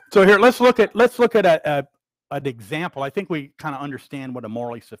 All right, so here let's look at an example. I think we kind of understand what a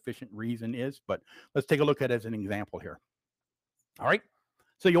morally sufficient reason is, but let's take a look at it as an example here. All right,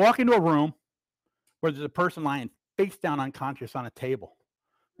 so you walk into a room where there's a person lying face down unconscious on a table,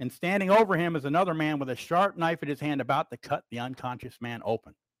 and standing over him is another man with a sharp knife in his hand about to cut the unconscious man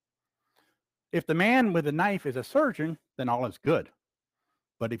open. If the man with the knife is a surgeon, then all is good.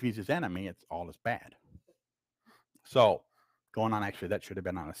 But if he's his enemy, all is bad. So going on, actually, that should have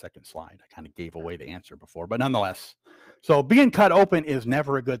been on a second slide. I kind of gave away the answer before, but nonetheless. So being cut open is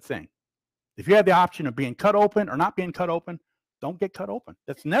never a good thing. If you have the option of being cut open or not being cut open, don't get cut open.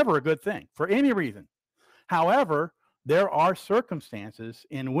 That's never a good thing for any reason. However, there are circumstances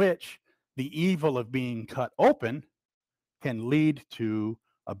in which the evil of being cut open can lead to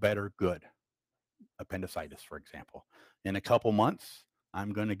a better good. Appendicitis, for example. In a couple months,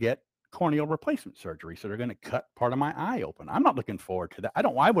 I'm going to get corneal replacement surgery. So they're going to cut part of my eye open. I'm not looking forward to that.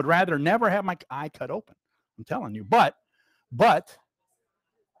 I would rather never have my eye cut open. I'm telling you. But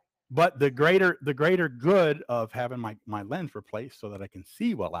the greater good of having my lens replaced so that I can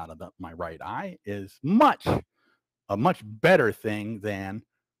see well out of my right eye is a much better thing than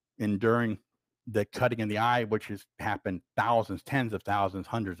enduring the cutting in the eye, which has happened thousands, tens of thousands,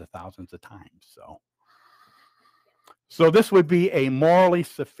 hundreds of thousands of times. So this would be a morally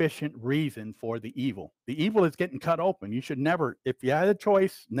sufficient reason for the evil. The evil is getting cut open. You should never, if you had a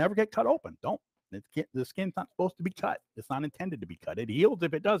choice, never get cut open. Don't. The skin's not supposed to be cut. It's not intended to be cut. It heals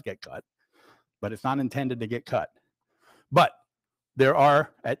if it does get cut, but it's not intended to get cut. But there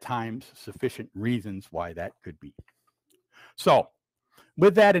are at times sufficient reasons why that could be. So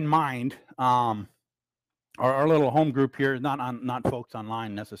with that in mind, our little home group here, not folks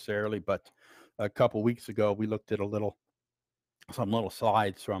online necessarily, but a couple weeks ago, we looked at some little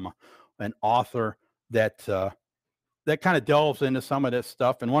slides from an author that kind of delves into some of this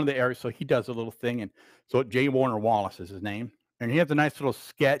stuff. And one of the areas, so he does a little thing, and so J. Warner Wallace is his name, and he has a nice little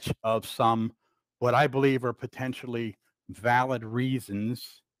sketch of some what I believe are potentially valid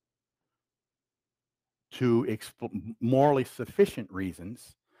reasons to morally sufficient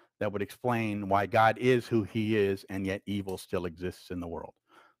reasons that would explain why God is who he is, and yet evil still exists in the world.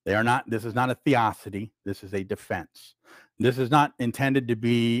 This is not a theosity. This is a defense. This is not intended to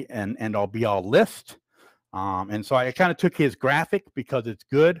be an end-all be-all list. And so I kind of took his graphic because it's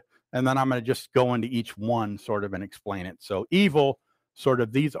good. And then I'm going to just go into each one sort of and explain it. So evil, sort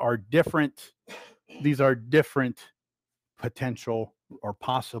of these are different potential or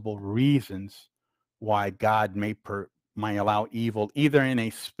possible reasons why God may allow evil, either in a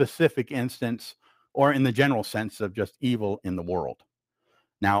specific instance or in the general sense of just evil in the world.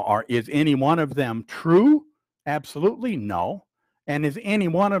 Now, is any one of them true? Absolutely no. And is any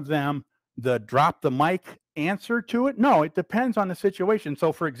one of them the drop the mic answer to it? No, it depends on the situation.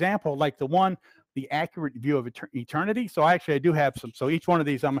 So, for example, like the accurate view of eternity. So, I do have some. So, each one of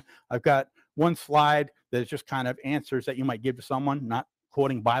these, I've got one slide that just kind of answers that you might give to someone, not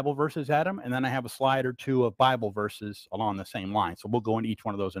quoting Bible verses at them. And then I have a slide or two of Bible verses along the same line. So, we'll go into each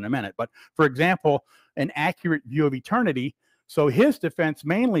one of those in a minute. But, for example, an accurate view of eternity. So his defense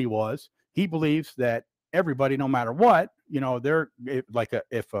mainly was he believes that everybody, no matter what, they're like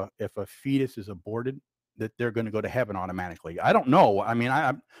if a fetus is aborted, that they're going to go to heaven automatically. I don't know. I mean,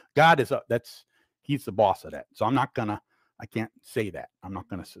 God is he's the boss of that. So I can't say that. I'm not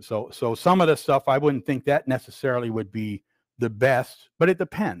going to. So some of the stuff I wouldn't think that necessarily would be the best, but it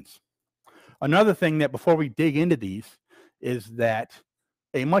depends. Another thing that before we dig into these is that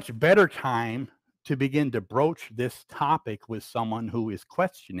a much better time to begin to broach this topic with someone who is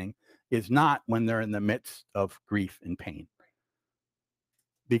questioning is not when they're in the midst of grief and pain.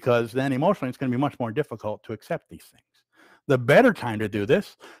 Because then emotionally, it's going to be much more difficult to accept these things. The better time to do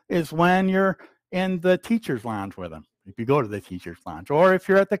this is when you're in the teacher's lounge with them. If you go to the teacher's lounge, or if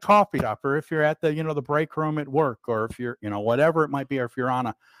you're at the coffee shop, or if you're at the, the break room at work, or if you're, whatever it might be, or if you're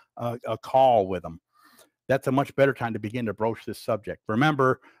on a call with them. That's a much better time to begin to broach this subject.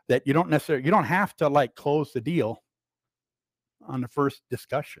 Remember that you don't have to close the deal on the first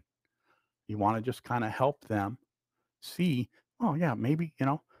discussion. You want to just kind of help them see, oh yeah, maybe,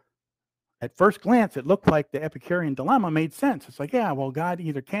 at first glance, it looked like the Epicurean dilemma made sense. It's like, yeah, well, God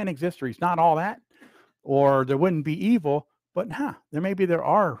either can't exist or he's not all that, or there wouldn't be evil, but there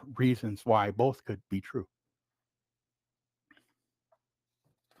are reasons why both could be true.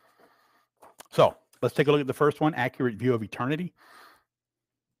 So let's take a look at the first one, accurate view of eternity.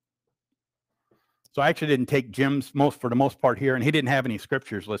 So I actually didn't take Jim's for the most part here, and he didn't have any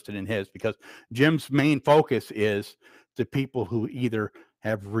scriptures listed in his because Jim's main focus is to people who either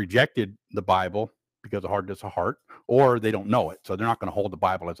have rejected the Bible because of hardness of heart, or they don't know it. So they're not going to hold the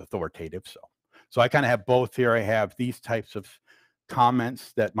Bible as authoritative. So I kind of have both here. I have these types of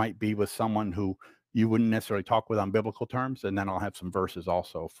comments that might be with someone who you wouldn't necessarily talk with on biblical terms, and then I'll have some verses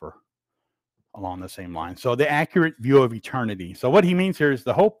also for along the same line. So the accurate view of eternity. So what he means here is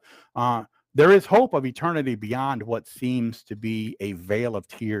the hope. There is hope of eternity beyond what seems to be a veil of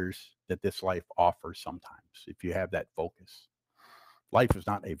tears that this life offers sometimes, if you have that focus. Life is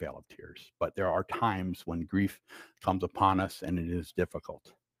not a veil of tears, but there are times when grief comes upon us and it is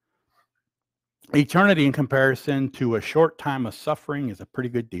difficult. Eternity in comparison to a short time of suffering is a pretty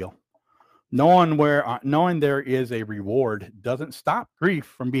good deal. Knowing there is a reward doesn't stop grief,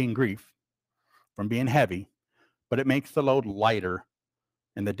 from being heavy, but it makes the load lighter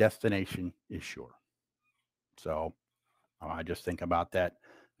and the destination is sure. So I just think about that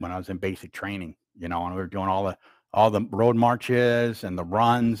when I was in basic training, and we were doing all the road marches and the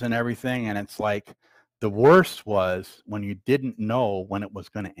runs and everything. And it's like the worst was when you didn't know when it was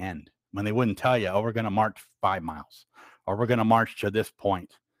going to end, when they wouldn't tell you, oh, we're going to march 5 miles or we're going to march to this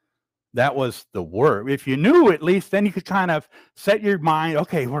point. That was the worst. If you knew, at least then you could kind of set your mind,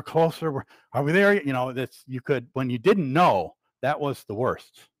 okay, we're closer. Are we there? You could, when you didn't know, that was the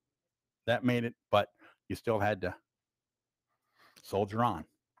worst. That made it, but you still had to soldier on.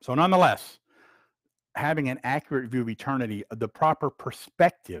 So nonetheless, having an accurate view of eternity, the proper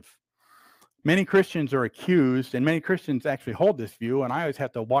perspective. Many Christians are accused, and many Christians actually hold this view, and I always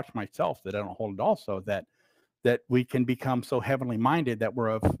have to watch myself that I don't hold it also, that we can become so heavenly minded that we're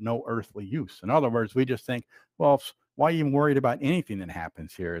of no earthly use. In other words, we just think, well, why are you even worried about anything that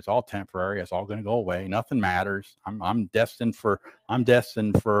happens here? It's all temporary. It's all going to go away. Nothing matters. I'm destined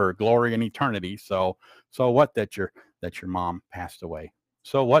for glory and eternity. So what that your mom passed away?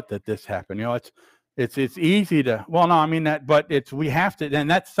 So what that this happened? It's easy to, well, no, I mean that, but we have to,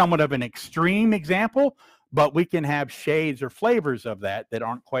 and that's somewhat of an extreme example, but we can have shades or flavors of that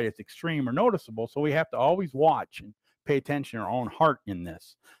aren't quite as extreme or noticeable. So we have to always watch and pay attention to our own heart in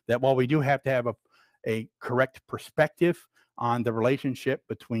this, that while we do have to have a correct perspective on the relationship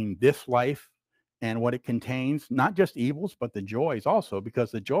between this life and what it contains, not just evils, but the joys also,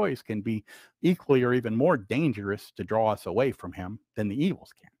 because the joys can be equally or even more dangerous to draw us away from him than the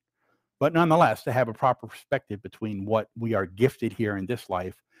evils can. But nonetheless, to have a proper perspective between what we are gifted here in this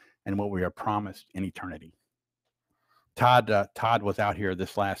life and what we are promised in eternity. Todd was out here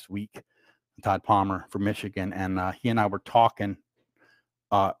this last week, Todd Palmer from Michigan, and he and I were talking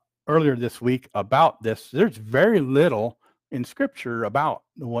earlier this week about this. There's very little in Scripture about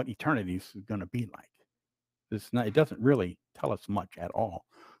what eternity is going to be like. It doesn't really tell us much at all,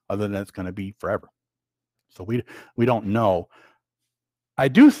 other than it's going to be forever. So we don't know. I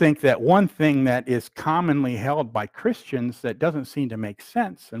do think that one thing that is commonly held by Christians that doesn't seem to make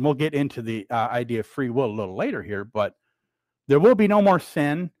sense, and we'll get into the idea of free will a little later here, but there will be no more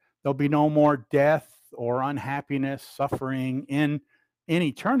sin. There'll be no more death or unhappiness, suffering in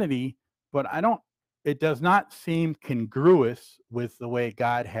eternity. But it does not seem congruous with the way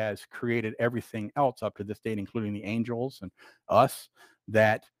God has created everything else up to this date, including the angels and us,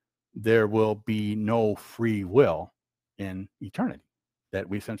 that there will be no free will in eternity, that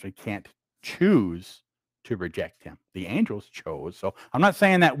we essentially can't choose to reject him. The angels chose. So I'm not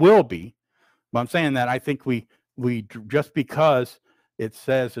saying that will be, but I'm saying that I think we just because it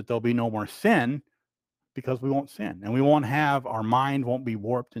says that there'll be no more sin, because we won't sin, and we won't have, our mind won't be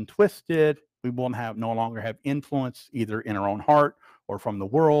warped and twisted. We won't no longer have influence either in our own heart or from the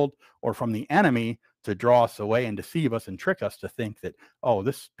world or from the enemy to draw us away and deceive us and trick us to think that, oh,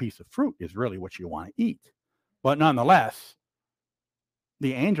 this piece of fruit is really what you want to eat. But nonetheless,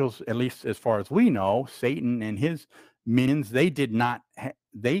 the angels, at least as far as we know, Satan and his minions, they did not,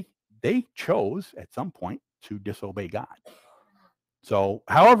 they chose at some point to disobey God. So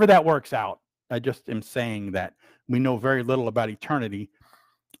however that works out, I just am saying that we know very little about eternity.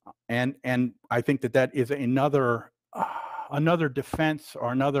 And I think that is another defense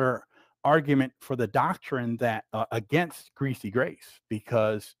or another argument for the doctrine that against greasy grace,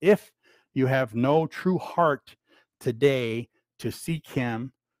 because if you have no true heart today to seek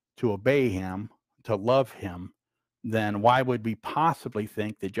him, to obey him, to love him, then why would we possibly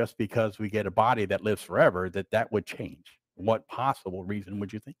think that just because we get a body that lives forever, that would change? What possible reason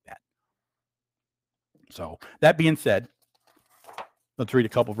would you think that? So that being said, let's read a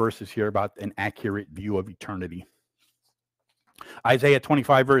couple verses here about an accurate view of eternity. Isaiah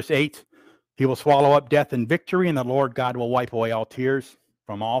 25, verse 8, he will swallow up death in victory, and the Lord God will wipe away all tears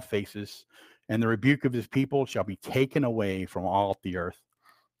from all faces, and the rebuke of his people shall be taken away from all the earth,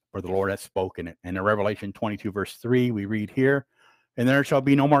 for the Lord has spoken it. And in Revelation 22, verse 3, we read here, and there shall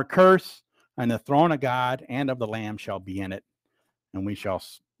be no more curse, and the throne of God and of the Lamb shall be in it, and we shall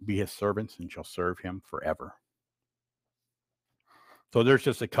be his servants and shall serve him forever. So there's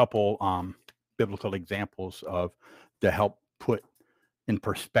just a couple biblical examples to help put in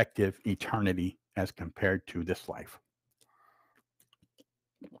perspective eternity as compared to this life.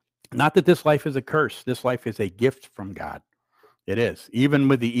 Not that this life is a curse. This life is a gift from God. It is. Even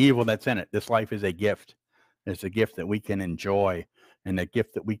with the evil that's in it, this life is a gift. It's a gift that we can enjoy, and a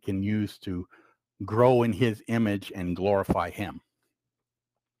gift that we can use to grow in his image and glorify him.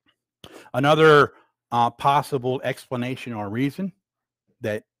 Another possible explanation or reason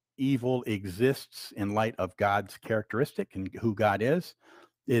that evil exists in light of God's characteristic and who God is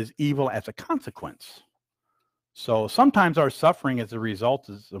evil as a consequence. So sometimes our suffering is a result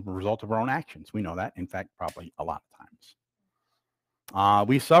of our own actions. We know that. In fact, probably a lot of times.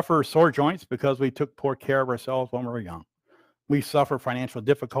 We suffer sore joints because we took poor care of ourselves when we were young. We suffer financial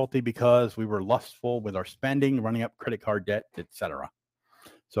difficulty because we were lustful with our spending, running up credit card debt, etc.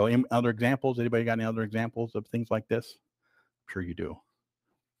 So other examples, anybody got any other examples of things like this? I'm sure you do.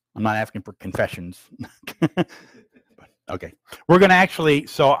 I'm not asking for confessions. Okay. We're going to actually,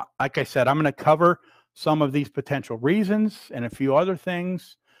 so like I said, I'm going to cover some of these potential reasons and a few other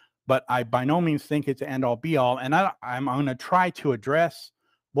things, but I by no means think it's end all be all. And I'm going to try to address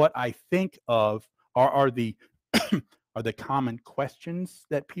what I think of are the are the common questions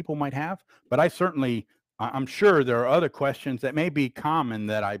that people might have. But I'm sure there are other questions that may be common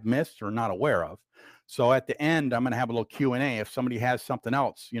that I've missed or not aware of. So at the end, I'm going to have a little Q&A. If somebody has something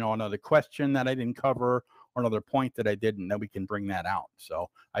else, another question that I didn't cover or another point that I didn't, then we can bring that out. So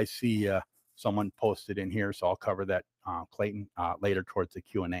I see someone posted in here, so I'll cover that, Clayton, later towards the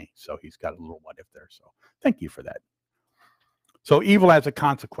Q&A. So he's got a little what if there. So thank you for that. So evil as a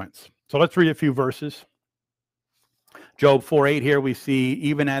consequence. So let's read a few verses. Job 4:8 here we see,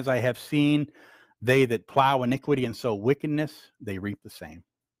 even as I have seen, they that plow iniquity and sow wickedness, they reap the same.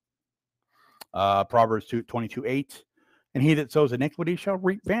 Proverbs 22:8, and he that sows iniquity shall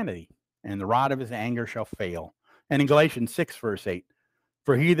reap vanity, and the rod of his anger shall fail. And in Galatians 6, verse 8,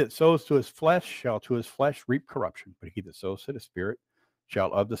 for he that sows to his flesh shall to his flesh reap corruption, but he that sows to the Spirit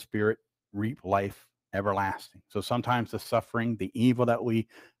shall of the Spirit reap life everlasting. So sometimes the suffering, the evil that we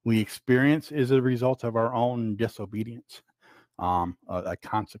experience is a result of our own disobedience, a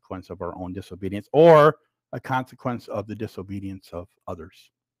consequence of our own disobedience, or a consequence of the disobedience of others.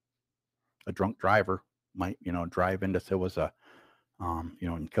 A drunk driver might, drive into, there was a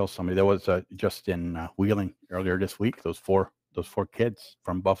and kill somebody. There was just in Wheeling earlier this week, those four kids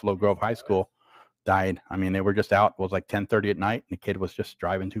from Buffalo Grove High School died. I mean, they were just out. It was like 10:30 at night, and the kid was just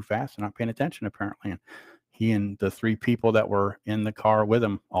driving too fast and not paying attention, apparently. And he and the three people that were in the car with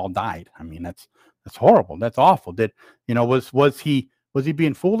him all died. I mean, that's horrible. That's awful. Was he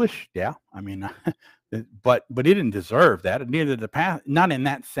being foolish? Yeah. I mean, but he didn't deserve that. Neither the path, not in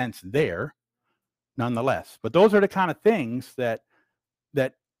that sense there, nonetheless. But those are the kind of things that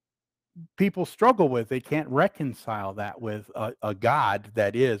people struggle with. They can't reconcile that with a God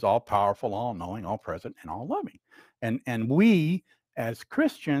that is all powerful, all knowing, all present, and all loving. And we as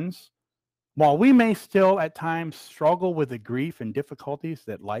Christians, while we may still at times struggle with the grief and difficulties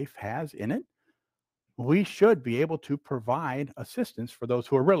that life has in it, we should be able to provide assistance for those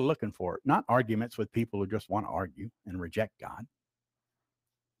who are really looking for it, not arguments with people who just want to argue and reject God.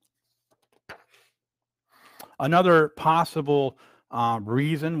 Another possible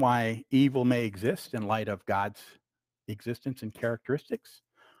reason why evil may exist in light of God's existence and characteristics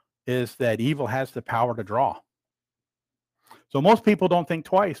is that evil has the power to draw. So most people don't think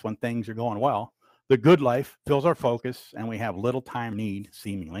twice when things are going well. The good life fills our focus, and we have little time need,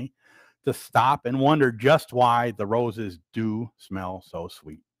 seemingly, to stop and wonder just why the roses do smell so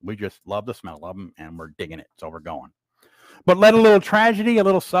sweet. We just love the smell of them, and we're digging it, so we're going. But let a little tragedy, a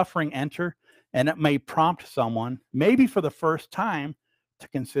little suffering enter, and it may prompt someone, maybe for the first time, to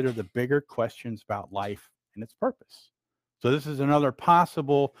consider the bigger questions about life and its purpose. So this is another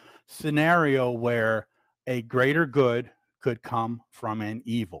possible scenario where a greater good could come from an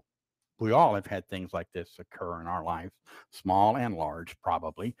evil. We all have had things like this occur in our lives, small and large,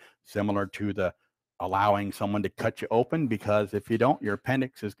 probably, similar to the allowing someone to cut you open, because if you don't, your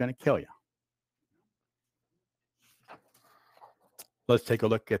appendix is going to kill you. Let's take a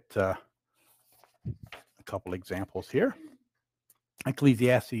look at a couple examples here.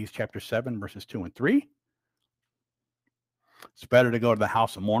 Ecclesiastes chapter 7, verses 2 and 3. It's better to go to the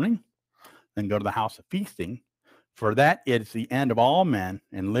house of mourning than go to the house of feasting, for that is the end of all men,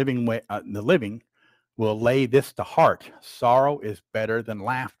 and the living will lay this to heart. Sorrow is better than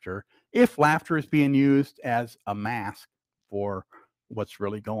laughter, if laughter is being used as a mask for what's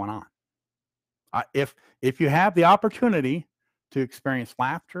really going on. If you have the opportunity to experience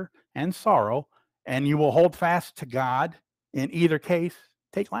laughter and sorrow, and you will hold fast to God in either case,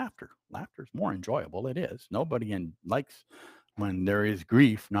 take laughter. Laughter is more enjoyable. It is. Nobody likes when there is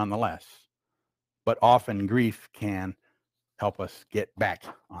grief, nonetheless. But often grief can help us get back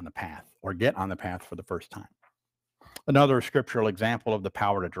on the path, or get on the path for the first time. Another scriptural example of the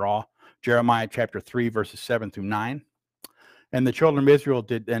power to draw, Jeremiah chapter 3, verses 7 through 9. And the children of Israel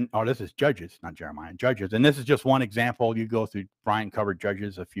did, this is Judges, not Jeremiah, Judges. And this is just one example. You go through, Brian covered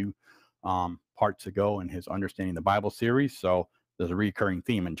Judges a few parts ago in his Understanding the Bible series. So there's a recurring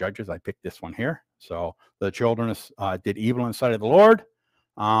theme in Judges. I picked this one here. So the children did evil in the sight of the Lord.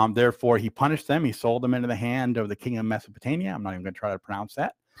 Therefore, he punished them. He sold them into the hand of the king of Mesopotamia. I'm not even going to try to pronounce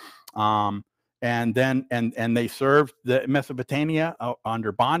that. And they served the Mesopotamia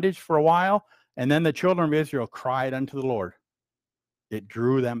under bondage for a while. And then the children of Israel cried unto the Lord. It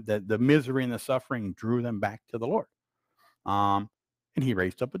drew them, the misery and the suffering drew them back to the Lord. And he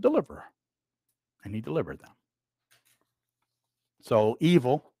raised up a deliverer, and he delivered them. So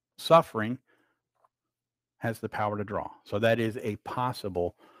evil, suffering, has the power to draw. So that is a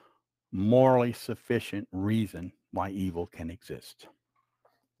possible, morally sufficient reason why evil can exist,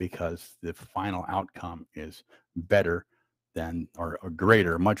 because the final outcome is better than, or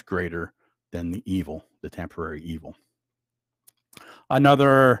greater, much greater than the evil, the temporary evil.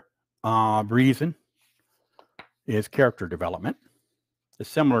 Another reason is character development. It's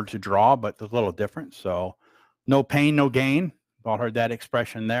similar to draw, but it's a little different. So no pain, no gain. You've all heard that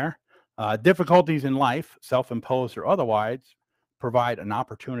expression there. Difficulties in life, self-imposed or otherwise, provide an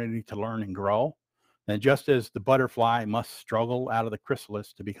opportunity to learn and grow. And just as the butterfly must struggle out of the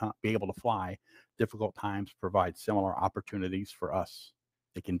chrysalis to be able to fly, difficult times provide similar opportunities for us.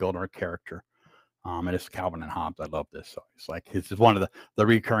 They can build our character. And it's Calvin and Hobbes. I love this. So it's like, this is one of the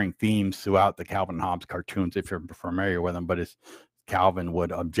recurring themes throughout the Calvin and Hobbes cartoons, if you're familiar with them. But it's Calvin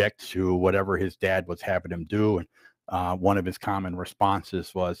would object to whatever his dad was having him do, and one of his common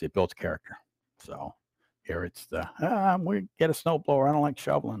responses was, it builds character. So here it's we get a snowblower. I don't like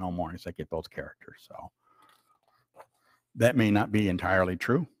shoveling no more. And it's like, it builds character. So that may not be entirely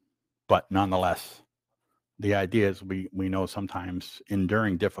true, but nonetheless, the idea is we know sometimes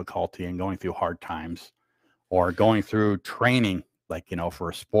enduring difficulty and going through hard times, or going through training, like, for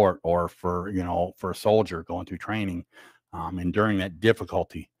a sport, or for a soldier going through training, enduring that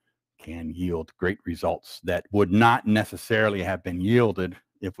difficulty can yield great results that would not necessarily have been yielded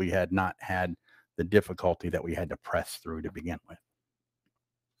if we had not had the difficulty that we had to press through to begin with.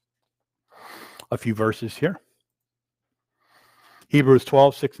 A few verses here. Hebrews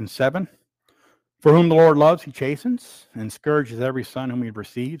 12, 6 and 7. For whom the Lord loves, he chastens and scourges every son whom he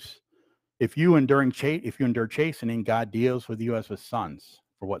receives. If you endure chastening, God deals with you as with sons.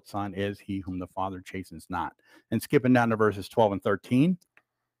 For what son is he whom the Father chastens not? And skipping down to verses 12 and 13.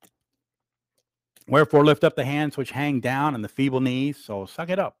 Wherefore lift up the hands which hang down and the feeble knees. So suck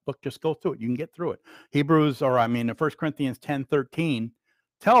it up. Look, just go through it. You can get through it. 1 Corinthians 10:13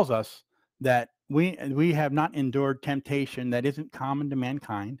 tells us that we have not endured temptation that isn't common to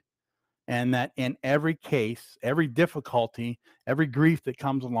mankind, and that in every case, every difficulty, every grief that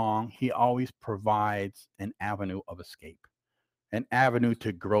comes along, he always provides an avenue of escape, an avenue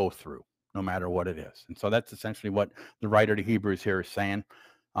to grow through, no matter what it is. And so that's essentially what the writer to Hebrews here is saying.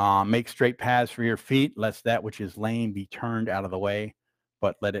 Make straight paths for your feet, lest that which is lame be turned out of the way,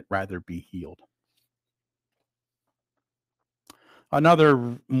 but let it rather be healed.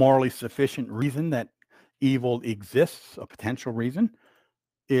 Another morally sufficient reason that evil exists, a potential reason,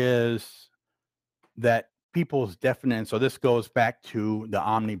 is that people's definite, so this goes back to the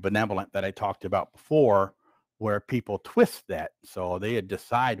omnibenevolent that I talked about before, where people twist that. So they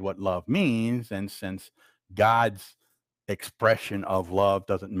decide what love means, and since God's expression of love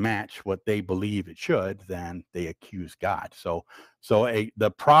doesn't match what they believe it should, then they accuse God. So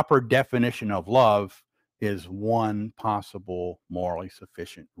the proper definition of love is one possible morally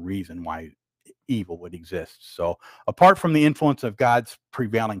sufficient reason why evil would exist. So apart from the influence of God's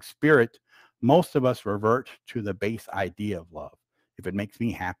prevailing spirit, most of us revert to the base idea of love. If it makes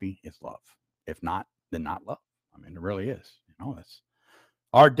me happy, it's love. If not, then not love. I mean, it really is. That's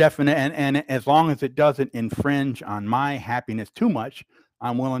our definite, and as long as it doesn't infringe on my happiness too much,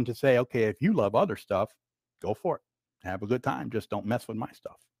 I'm willing to say, okay, if you love other stuff, go for it. Have a good time. Just don't mess with my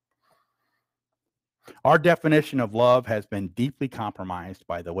stuff. Our definition of love has been deeply compromised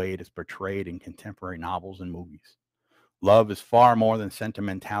by the way it is portrayed in contemporary novels and movies. Love is far more than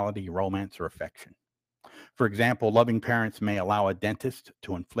sentimentality, romance, or affection. For example, loving parents may allow a dentist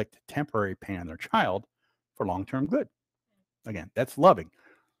to inflict temporary pain on their child for long-term good. Again, that's loving.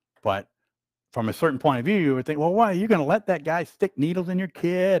 But from a certain point of view, you would think, well, why are you going to let that guy stick needles in your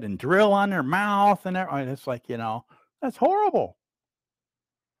kid and drill on their mouth and everything? It's like, that's horrible.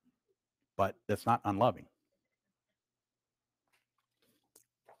 But that's not unloving.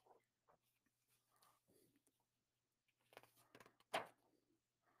 A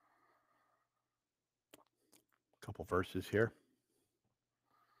couple verses here.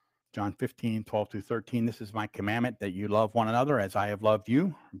 John 15, 12 through 13. This is my commandment, that you love one another as I have loved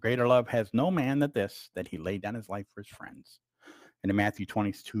you. Greater love has no man than this, that he laid down his life for his friends. And in Matthew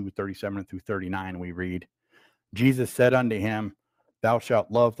 22, 37 through 39, we read, Jesus said unto him, thou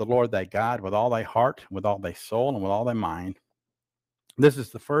shalt love the Lord thy God with all thy heart, with all thy soul, and with all thy mind. This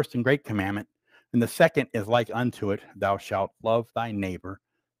is the first and great commandment. And the second is like unto it, thou shalt love thy neighbor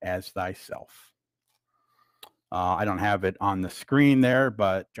as thyself. I don't have it on the screen there,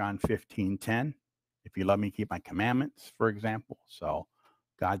 but John 15:10. If you love me, keep my commandments, for example. So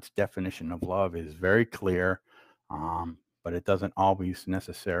God's definition of love is very clear, but it doesn't always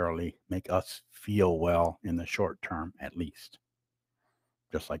necessarily make us feel well in the short term, at least.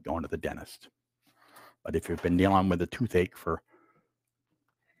 Just like going to the dentist. But if you've been dealing with a toothache for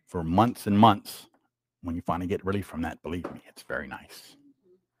months and months, when you finally get relief from that, believe me, it's very nice.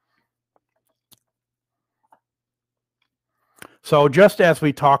 So just as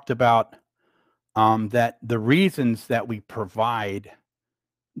we talked about that the reasons that we provide,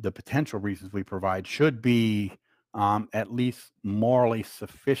 the potential reasons we provide, should be at least morally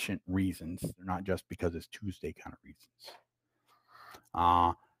sufficient reasons. They're not just because it's Tuesday kind of reasons.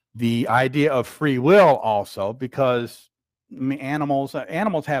 The idea of free will also, because animals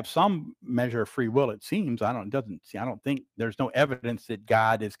have some measure of free will, it seems. I don't think there's no evidence that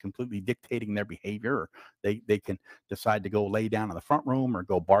God is completely dictating their behavior, or they can decide to go lay down in the front room or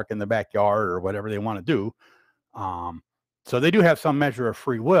go bark in the backyard or whatever they want to do. So they do have some measure of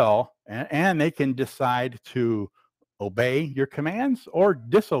free will, and they can decide to obey your commands or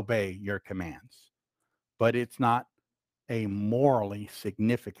disobey your commands, but it's not a morally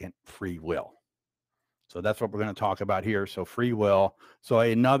significant free will. So that's what we're going to talk about here. So free will. So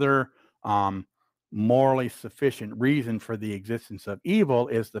another morally sufficient reason for the existence of evil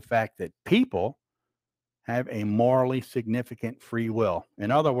is the fact that people have a morally significant free will.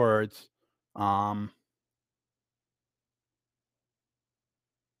 In other words, I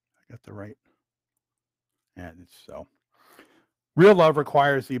got the right. Yeah, so Real love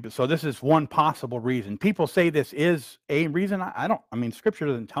requires so this is one possible reason. People say this is a reason. I mean, scripture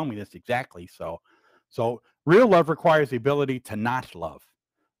doesn't tell me this exactly. So real love requires the ability to not love.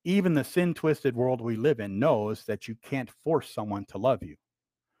 Even the sin-twisted world we live in knows that you can't force someone to love you.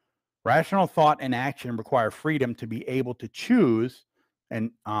 Rational thought and action require freedom to be able to choose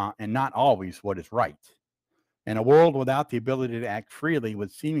and not always what is right. And a world without the ability to act freely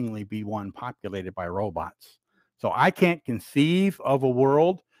would seemingly be one populated by robots. So I can't conceive of a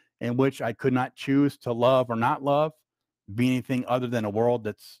world in which I could not choose to love or not love, be anything other than a world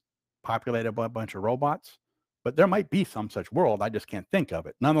that's populated by a bunch of robots. But there might be some such world. I just can't think of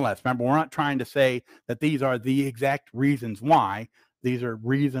it. Nonetheless, remember, we're not trying to say that these are the exact reasons why. These are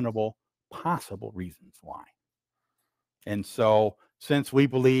reasonable, possible reasons why. And so, since we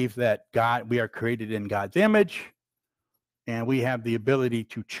believe that we are created in God's image, and we have the ability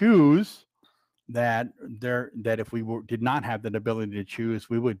to choose, that if we did not have that ability to choose,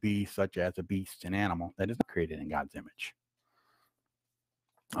 we would be such as a beast, an animal that is not created in God's image.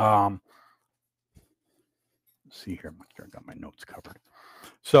 Let's see here. Make sure I got my notes covered.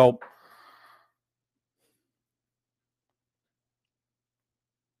 So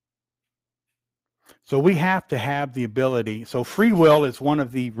we have to have the ability. So free will is one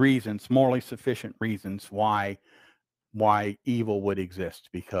of the reasons, morally sufficient reasons why evil would exist,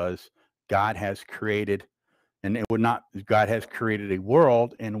 because God has created, and God has created a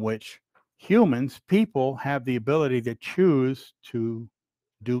world in which people have the ability to choose to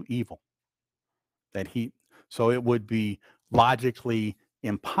do evil. So it would be logically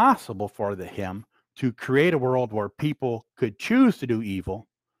impossible for him to create a world where people could choose to do evil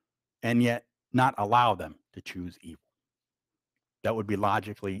and yet not allow them to choose evil. That would be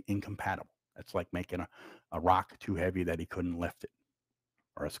logically incompatible. It's like making a rock too heavy that he couldn't lift it,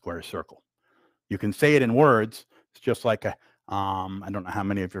 or a square circle. You can say it in words. It's just like I don't know how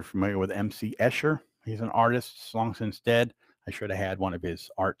many of you are familiar with MC Escher. He's an artist, long since dead. I should have had one of his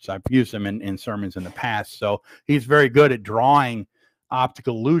arts. I've used them in sermons in the past. So he's very good at drawing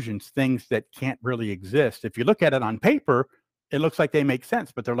optical illusions, things that can't really exist. If you look at it on paper, it looks like they make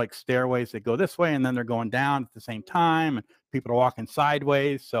sense, but they're like stairways that go this way and then they're going down at the same time, and people are walking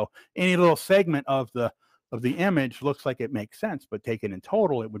sideways. So any little segment of the image looks like it makes sense, but taken in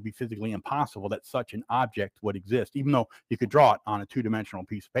total, it would be physically impossible that such an object would exist, even though you could draw it on a two-dimensional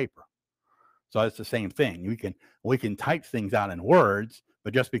piece of paper. So it's the same thing. We can type things out in words,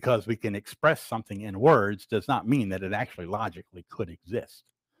 but just because we can express something in words does not mean that it actually logically could exist.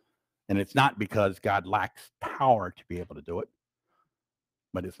 And it's not because God lacks power to be able to do it,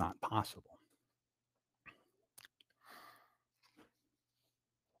 but it's not possible.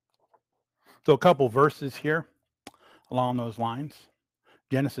 So a couple verses here along those lines.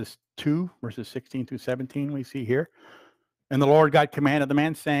 Genesis 2, verses 16 through 17, we see here. And the Lord God commanded the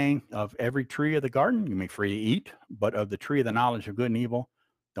man, saying, of every tree of the garden you may freely eat, but of the tree of the knowledge of good and evil,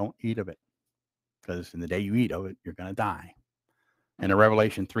 don't eat of it, because in the day you eat of it, you're going to die. And in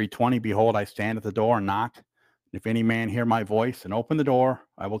Revelation 3:20, behold, I stand at the door and knock. If any man hear my voice and open the door,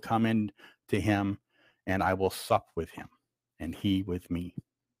 I will come in to him, and I will sup with him, and he with me.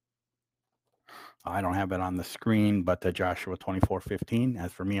 I don't have it on the screen, but Joshua 24:15,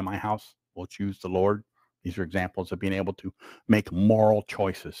 as for me and my house, we'll choose the Lord. These are examples of being able to make moral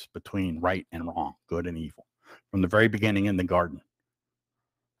choices between right and wrong, good and evil. From the very beginning in the garden,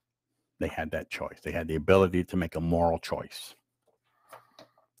 they had that choice. They had the ability to make a moral choice.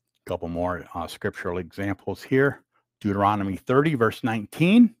 A couple more scriptural examples here. Deuteronomy 30, verse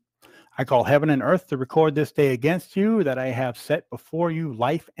 19. I call heaven and earth to record this day against you, that I have set before you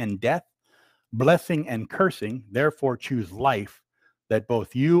life and death, blessing and cursing. Therefore choose life, that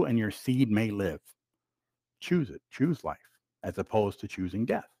both you and your seed may live. Choose it. Choose life, as opposed to choosing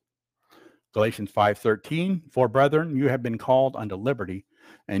death. Galatians 5:13. For brethren, you have been called unto liberty,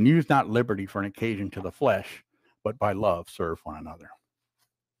 and use not liberty for an occasion to the flesh, but by love serve one another.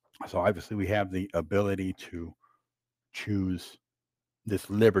 So obviously we have the ability to choose this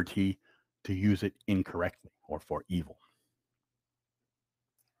liberty to use it incorrectly or for evil.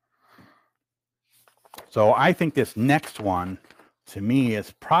 So I think this next one, to me,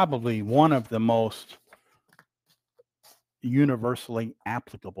 is probably one of the most universally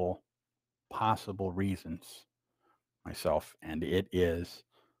applicable possible reasons myself, and it is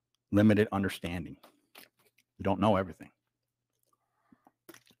limited understanding. We don't know everything.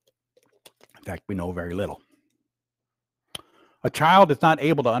 In fact, we know very little. A child is not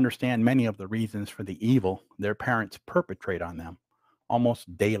able to understand many of the reasons for the evil their parents perpetrate on them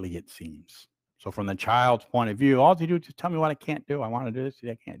almost daily, it seems. So from the child's point of view, all you do is just tell me what I can't do. I want to do this,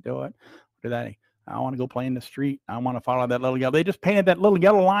 I can't do it. Do that. I want to go play in the street. I want to follow that little yellow. They just painted that little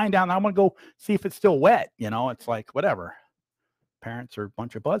yellow line down. I want to go see if it's still wet. It's like, whatever. Parents are a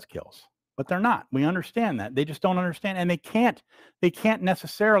bunch of buzzkills, but they're not. We understand that. They just don't understand. And they can't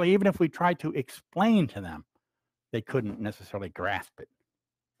necessarily, even if we tried to explain to them, they couldn't necessarily grasp it.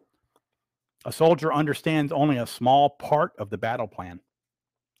 A soldier understands only a small part of the battle plan.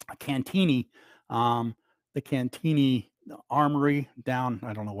 A Cantini, the Cantini Armory down,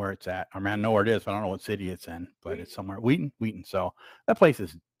 I don't know where it's at. I mean, I know where it is, but I don't know what city it's in, but it's somewhere. Wheaton. So that place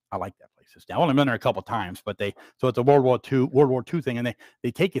I like that place. I've only been there a couple times, but so it's a World War II thing, and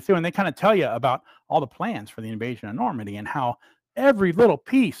they take you through and they kind of tell you about all the plans for the invasion of Normandy and how every little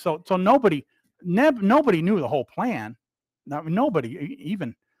piece. So nobody knew the whole plan. Nobody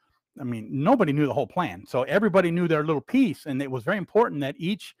knew the whole plan. So everybody knew their little piece, and it was very important that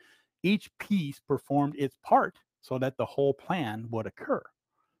each piece performed its part so that the whole plan would occur.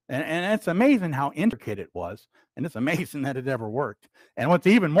 And it's amazing how intricate it was, and it's amazing that it ever worked. And what's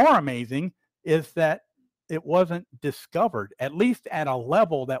even more amazing is that it wasn't discovered, at least at a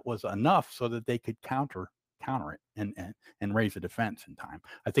level that was enough so that they could counter it and raise a defense in time.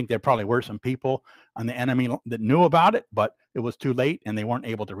 I think there probably were some people on the enemy that knew about it, but it was too late and they weren't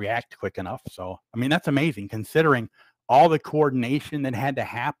able to react quick enough. So, I mean, that's amazing considering all the coordination that had to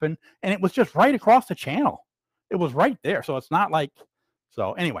happen. And it was just right across the channel. It was right there. So it's not like,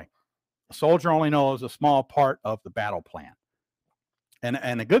 so anyway, a soldier only knows a small part of the battle plan.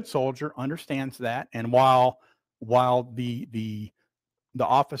 And a good soldier understands that. And while the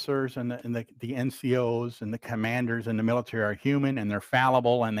officers and the NCOs and the commanders in the military are human and they're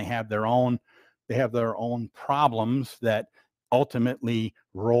fallible and they have their own problems that ultimately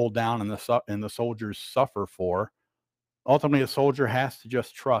roll down and the soldiers suffer for. Ultimately, a soldier has to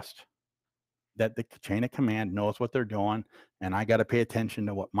just trust that the chain of command knows what they're doing, and I got to pay attention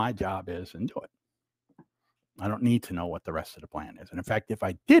to what my job is and do it. I don't need to know what the rest of the plan is. And in fact, if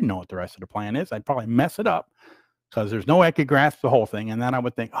I did know what the rest of the plan is, I'd probably mess it up because there's no way I could grasp the whole thing. And then I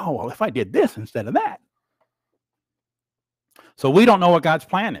would think, oh, well, if I did this instead of that. So we don't know what God's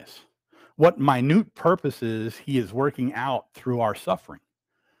plan is, what minute purposes he is working out through our suffering.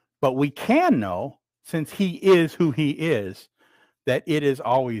 But we can know, since he is who he is, that it is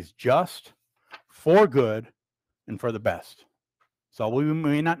always just, for good, and for the best. So we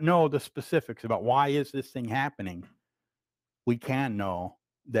may not know the specifics about why is this thing happening. We can know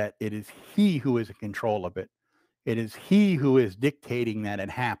that it is he who is in control of it. It is he who is dictating that it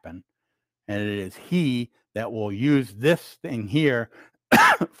happen. And it is he that will use this thing here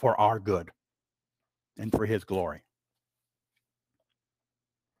for our good and for his glory.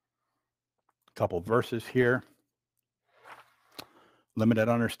 A couple verses here. Limited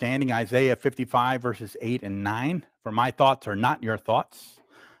understanding, Isaiah 55 verses 8 and 9. For my thoughts are not your thoughts,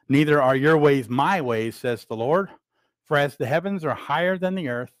 neither are your ways my ways, says the Lord. For as the heavens are higher than the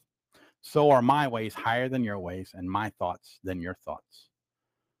earth, so are my ways higher than your ways, and my thoughts than your thoughts.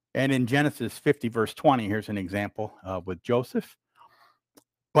 And in Genesis 50 verse 20, here's an example with Joseph.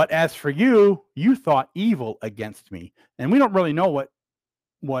 But as for you, you thought evil against me. And we don't really know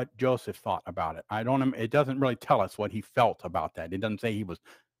what Joseph thought about it. It doesn't really tell us what he felt about that. It doesn't say he was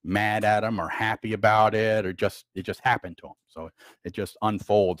mad at him or happy about it, or it just happened to him. So it just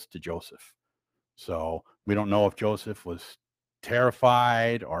unfolds to Joseph. So we don't know if Joseph was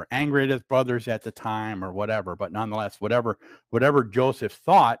terrified or angry at his brothers at the time or whatever, but nonetheless, whatever Joseph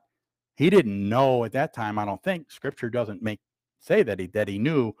thought, he didn't know at that time. I don't think Scripture doesn't say that he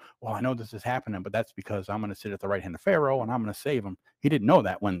knew, well, I know this is happening, but that's because I'm going to sit at the right hand of Pharaoh and I'm going to save him. He didn't know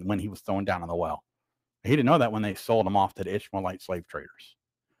that when he was thrown down in the well. He didn't know that when they sold him off to the Ishmaelite slave traders.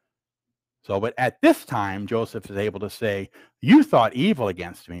 So, but at this time, Joseph is able to say, you thought evil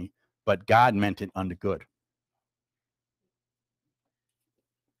against me, but God meant it unto good,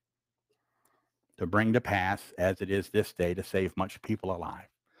 to bring to pass as it is this day to save much people alive.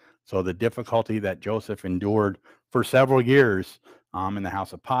 So the difficulty that Joseph endured for several years in the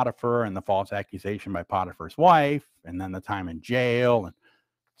house of Potiphar, and the false accusation by Potiphar's wife, and then the time in jail. And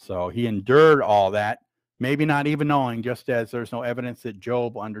so he endured all that, maybe not even knowing, just as there's no evidence that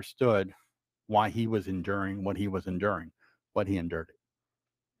Job understood why he was enduring what he was enduring, but he endured it.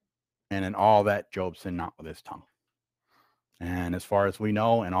 And in all that, Job sinned not with his tongue. And as far as we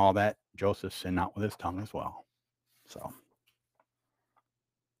know, in all that, Joseph sinned not with his tongue as well. So,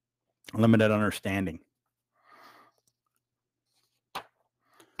 limited understanding.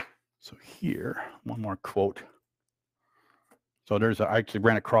 So here, one more quote. So I actually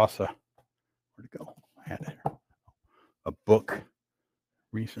ran across where'd it go? I had a book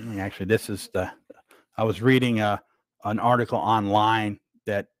recently. Actually, this is I was reading an article online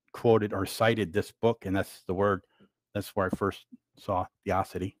that quoted or cited this book, and that's where I first saw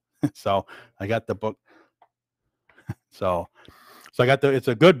theosity. So I got the book. So I got it's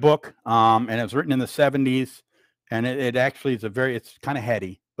a good book, and it was written in the 70s, and it actually is it's kind of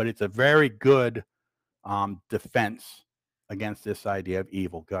heady, but it's a very good defense against this idea of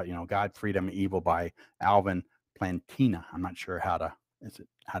evil. God, Freedom, and Evil by Alvin Plantinga. I'm not sure how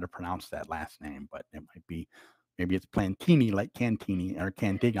to pronounce that last name, but it might be, maybe it's Plantini, like Cantini or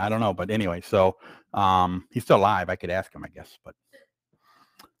Cantina. I don't know, but anyway, so he's still alive. I could ask him, I guess. But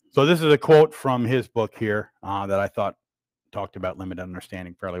so this is a quote from his book here that I thought talked about limited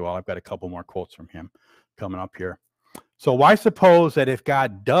understanding fairly well. I've got a couple more quotes from him coming up here. So why suppose that if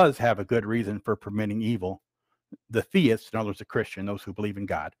God does have a good reason for permitting evil, the theists, in other words, the Christian, those who believe in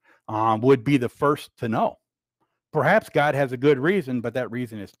God, would be the first to know? Perhaps God has a good reason, but that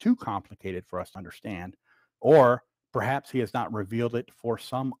reason is too complicated for us to understand. Or perhaps he has not revealed it for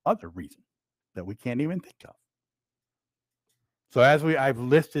some other reason that we can't even think of. So as I've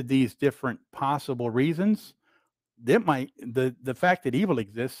listed these different possible reasons, the fact that evil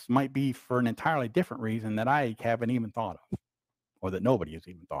exists might be for an entirely different reason that I haven't even thought of, or that nobody has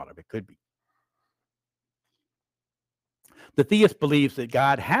even thought of. It could be. The theist believes that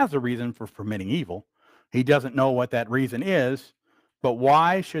God has a reason for permitting evil. He doesn't know what that reason is, but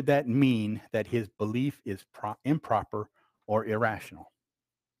why should that mean that his belief is improper or irrational?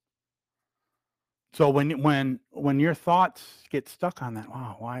 So when your thoughts get stuck on that,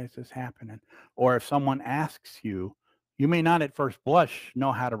 wow, why is this happening? Or if someone asks you, you may not at first blush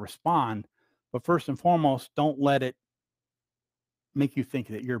know how to respond, but first and foremost, don't let it make you think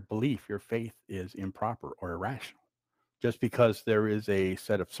that your belief, your faith is improper or irrational. Just because there is a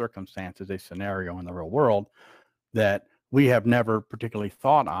set of circumstances, a scenario in the real world that we have never particularly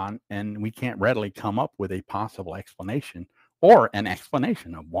thought on, and we can't readily come up with a possible explanation or an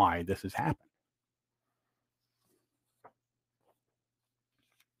explanation of why this has happened.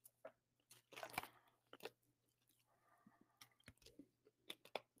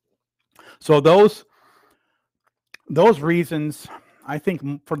 So those reasons, I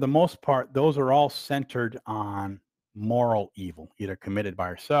think for the most part, those are all centered on moral evil, either committed by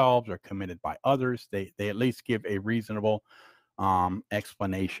ourselves or committed by others. They at least give a reasonable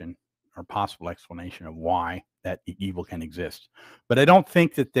explanation or possible explanation of why that evil can exist. But I don't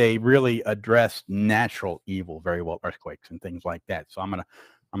think that they really address natural evil very well, earthquakes and things like that. So I'm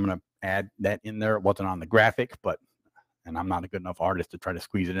gonna add that in there. It wasn't on the graphic, and I'm not a good enough artist to try to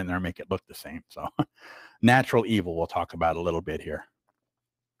squeeze it in there and make it look the same. So natural evil we'll talk about a little bit here.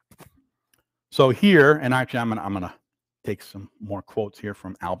 So here, and actually I'm gonna take some more quotes here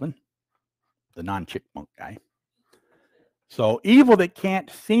from Alvin, the non-chickmunk guy. So evil that can't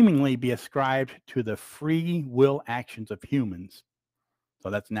seemingly be ascribed to the free will actions of humans.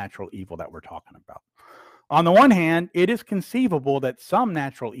 So that's natural evil that we're talking about. On the one hand, it is conceivable that some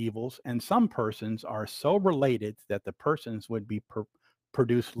natural evils and some persons are so related that the persons would be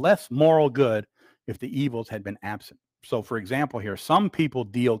produce less moral good if the evils had been absent. So for example here, some people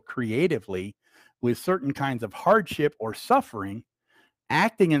deal creatively with certain kinds of hardship or suffering,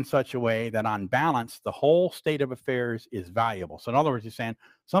 acting in such a way that on balance, the whole state of affairs is valuable. So in other words, he's saying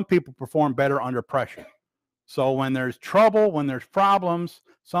some people perform better under pressure. So when there's trouble, when there's problems,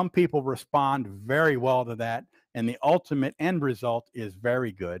 some people respond very well to that, and the ultimate end result is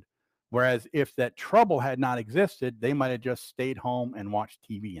very good. Whereas if that trouble had not existed, they might have just stayed home and watched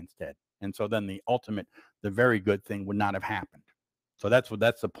TV instead. And so then the very good thing would not have happened. So that's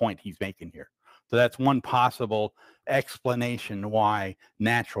the point he's making here. So that's one possible explanation why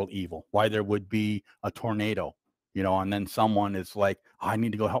natural evil, why there would be a tornado, and then someone is like, oh, I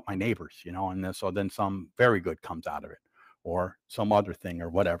need to go help my neighbors, and then some very good comes out of it, or some other thing or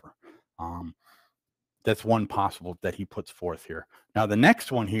whatever. That's one possible that he puts forth here. Now, the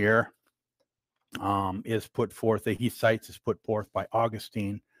next one here is put forth, that he cites is put forth by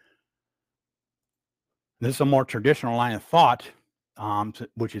Augustine. This is a more traditional line of thought,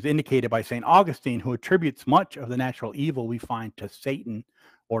 which is indicated by St. Augustine, who attributes much of the natural evil we find to Satan,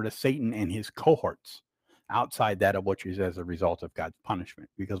 or to Satan and his cohorts, outside that of which is as a result of God's punishment,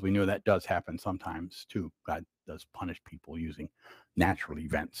 because we know that does happen sometimes too. God does punish people using natural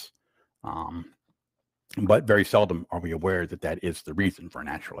events. But very seldom are we aware that that is the reason for a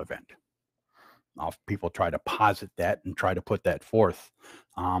natural event. People try to posit that and try to put that forth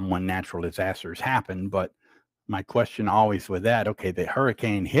when natural disasters happen. But my question always with that, okay, the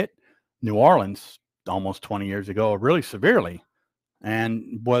hurricane hit New Orleans almost 20 years ago really severely.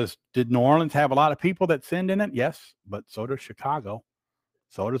 And did New Orleans have a lot of people that sinned in it? Yes, but so does Chicago.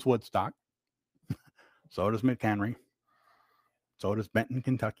 So does Woodstock. So does McHenry. So does Benton,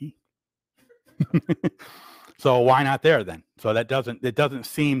 Kentucky. So why not there then? So it doesn't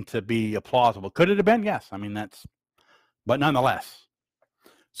seem to be a plausible. Could it have been? Yes. I mean, but nonetheless.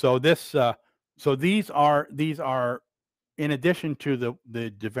 So these are in addition to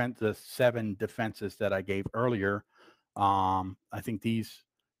the 7 defenses that I gave earlier. I think these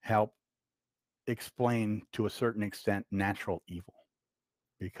help explain to a certain extent natural evil,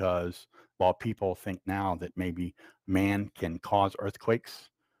 because while people think now that maybe man can cause earthquakes,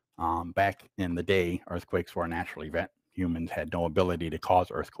 back in the day, earthquakes were a natural event. Humans had no ability to cause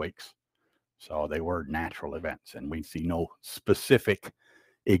earthquakes, so they were natural events, and we see no specific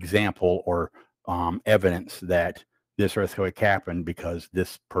example or evidence that this earthquake happened because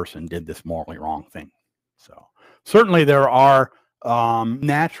this person did this morally wrong thing. So certainly there are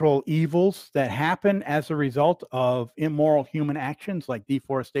natural evils that happen as a result of immoral human actions, like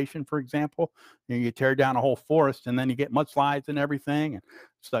deforestation, for example. You tear down a whole forest and then you get mudslides and everything, and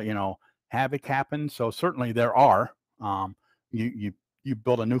so havoc happens. So certainly there are. You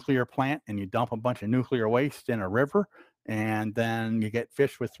build a nuclear plant and you dump a bunch of nuclear waste in a river, and then you get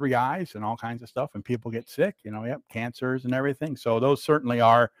fish with 3 eyes and all kinds of stuff, and people get sick. Cancers and everything. So those certainly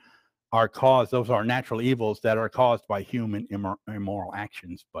are caused. Those are natural evils that are caused by human immoral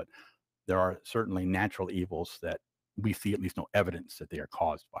actions. But there are certainly natural evils that we see at least no evidence that they are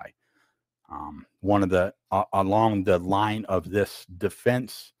caused by. One of the along the line of this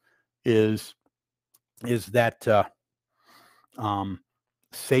defense is that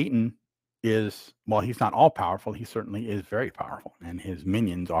Satan is, well, he's not all powerful. He certainly is very powerful, and his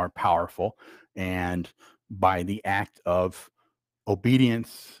minions are powerful. And by the act of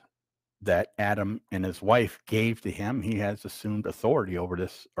obedience that Adam and his wife gave to him, he has assumed authority over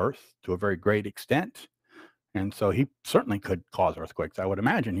this earth to a very great extent. And so he certainly could cause earthquakes. I would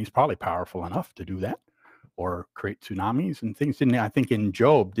imagine he's probably powerful enough to do that, or create tsunamis and things. I think in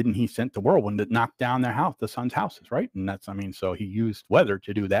Job, didn't he send the whirlwind that knocked down their house, the son's houses, right? And so he used weather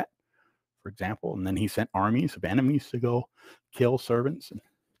to do that, for example. And then he sent armies of enemies to go kill servants and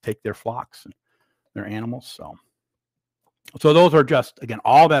take their flocks and their animals. So those are just, again,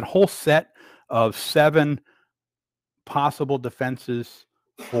 all that whole set of 7 possible defenses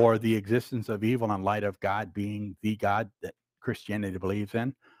for the existence of evil in light of God being the God that Christianity believes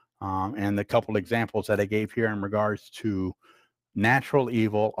in. And the couple examples that I gave here in regards to natural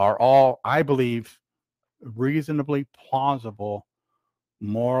evil are all, I believe, reasonably plausible,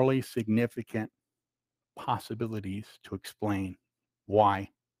 morally significant possibilities to explain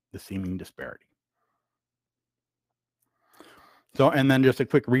why the seeming disparity. So, and then just a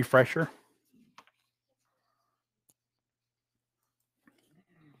quick refresher.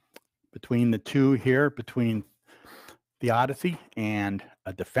 Between the two here, between theodicy and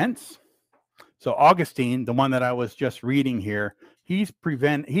a defense. So Augustine, the one that I was just reading here, he's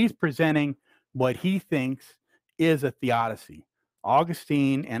presenting what he thinks is a theodicy.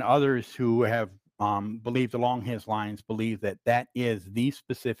 Augustine and others who have believed along his lines believe that is the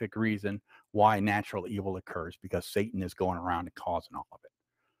specific reason why natural evil occurs, because Satan is going around and causing all of it.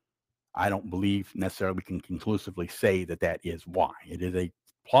 I don't believe necessarily we can conclusively say that is why. It is a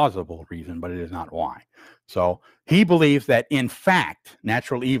plausible reason, but it is not why. So he believes that, in fact,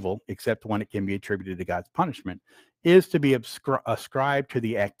 natural evil, except when it can be attributed to God's punishment, is to be ascribed to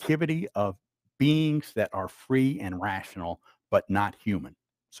the activity of beings that are free and rational, but not human.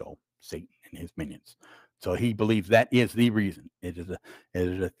 So Satan and his minions. So he believes that is the reason. It is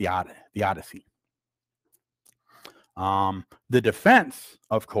a theodicy. The defense,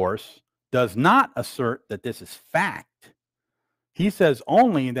 of course, does not assert that this is fact. He says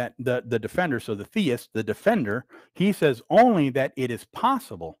only that the defender, so the theist, the defender, he says only that it is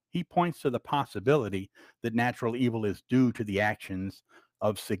possible. He points to the possibility that natural evil is due to the actions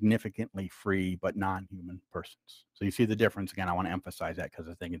of significantly free but non-human persons. So you see the difference. Again, I want to emphasize that because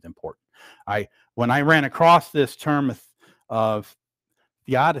I think it's important. When I ran across this term of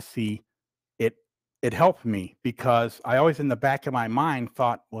theodicy, it helped me, because I always in the back of my mind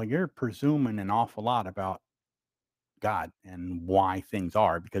thought, well, you're presuming an awful lot about God and why things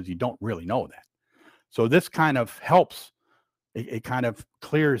are, because you don't really know that. So this kind of helps. It kind of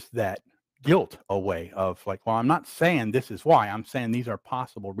clears that guilt away of like, well, I'm not saying this is why. I'm saying these are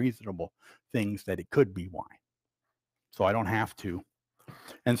possible, reasonable things that it could be why. So I don't have to.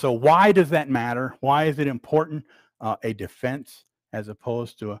 And so why does that matter? Why is it important? A defense as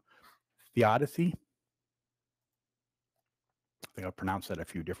opposed to a theodicy. I think I'll pronounce that a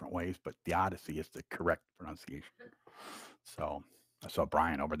few different ways, but theodicy is the correct pronunciation. So I saw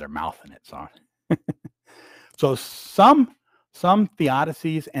Brian over there mouthing it. So some Some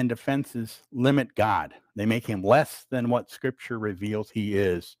theodicies and defenses limit God. They make him less than what Scripture reveals he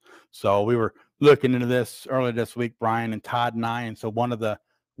is. So we were looking into this earlier this week, Brian and Todd and I. And so one of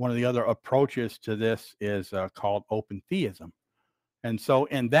the other approaches to this is called open theism. And so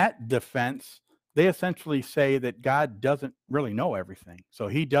in that defense, they essentially say that God doesn't really know everything. So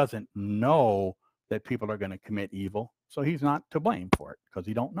he doesn't know that people are going to commit evil. So he's not to blame for it because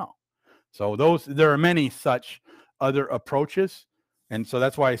he don't know. So there are many such other approaches. And so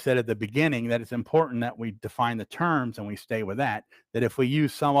that's why I said at the beginning that it's important that we define the terms and we stay with that. That if we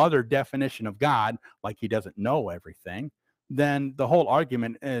use some other definition of God, like he doesn't know everything, then the whole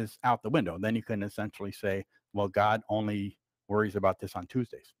argument is out the window. Then you can essentially say, well, God only worries about this on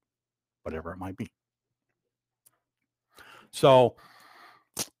Tuesdays, whatever it might be. So,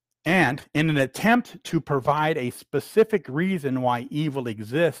 and in an attempt to provide a specific reason why evil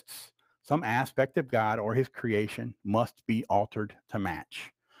exists, some aspect of God or his creation must be altered to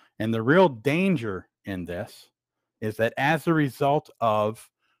match. And the real danger in this is that as a result of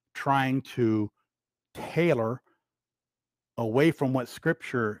trying to tailor away from what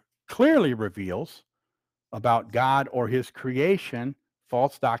Scripture clearly reveals about God or his creation,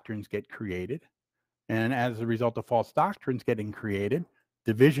 false doctrines get created. And as a result of false doctrines getting created,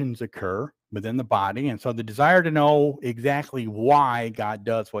 divisions occur within the body. And so the desire to know exactly why God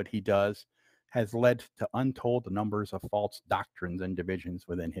does what he does has led to untold numbers of false doctrines and divisions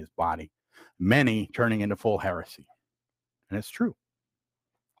within his body, many turning into full heresy. And it's true.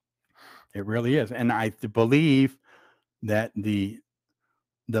 It really is. And I believe that the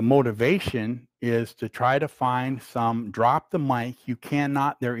motivation is to try to find some drop the mic. You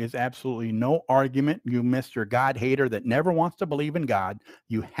cannot, there is absolutely no argument. You Mr. God hater that never wants to believe in God,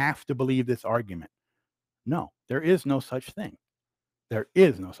 you have to believe this argument. No, there is no such thing. There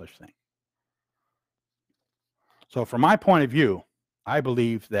is no such thing. So from my point of view, I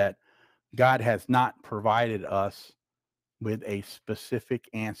believe that God has not provided us with a specific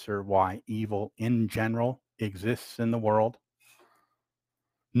answer why evil in general exists in the world,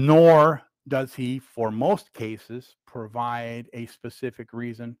 nor does he, for most cases, provide a specific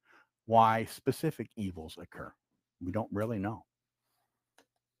reason why specific evils occur. We don't really know.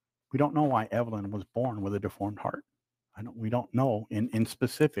 We don't know why Evelyn was born with a deformed heart. We don't know in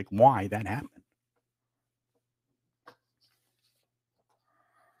specific why that happened.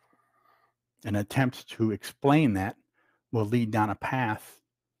 An attempt to explain that will lead down a path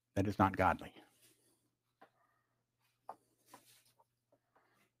that is not godly.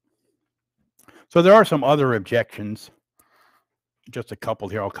 So there are some other objections. Just a couple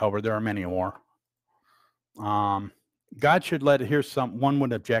here I'll cover. There are many more. God should one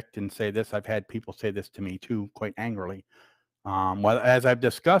would object and say this. I've had people say this to me too, quite angrily. Well, as I've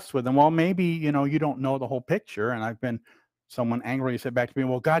discussed with them, well, maybe, you don't know the whole picture. And someone angrily said back to me,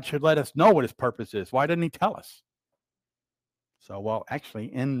 well, God should let us know what his purpose is. Why didn't he tell us? So, well,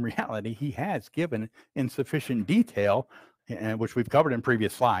 actually, in reality, he has given in sufficient detail, which we've covered in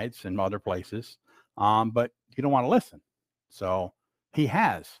previous slides and other places, but you don't want to listen. So he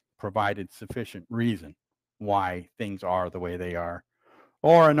has provided sufficient reason why things are the way they are.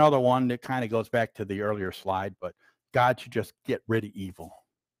 Or another one that kind of goes back to the earlier slide, but God should just get rid of evil.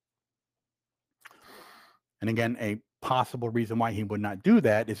 And again, a possible reason why he would not do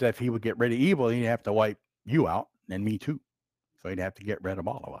that is if he would get rid of evil, he'd have to wipe you out and me too. So he'd have to get rid of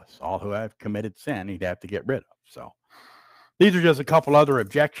all of us. All who have committed sin, he'd have to get rid of. So these are just a couple other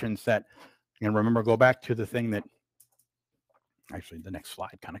objections that, remember, go back to the thing that, actually, the next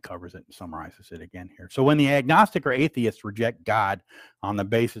slide kind of covers it and summarizes it again here. So when the agnostic or atheists reject God on the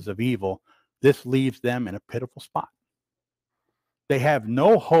basis of evil, this leaves them in a pitiful spot. They have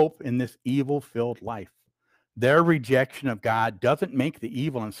no hope in this evil-filled life. Their rejection of God doesn't make the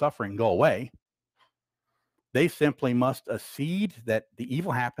evil and suffering go away. They simply must accede that the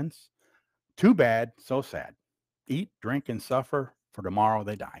evil happens. Too bad, so sad. Eat, drink, and suffer, for tomorrow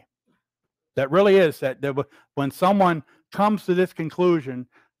they die. That really is that when someone comes to this conclusion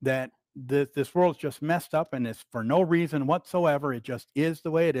that this world's just messed up and it's for no reason whatsoever, it just is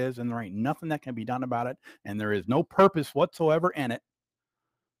the way it is, and there ain't nothing that can be done about it, and there is no purpose whatsoever in it,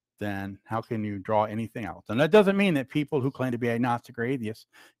 then how can you draw anything else? And that doesn't mean that people who claim to be agnostic or atheists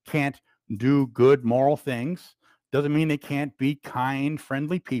can't do good moral things. Doesn't mean they can't be kind,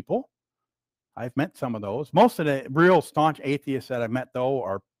 friendly people. I've met some of those. Most of the real staunch atheists that I've met, though,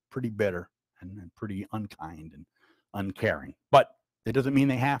 are pretty bitter and pretty unkind and uncaring. But it doesn't mean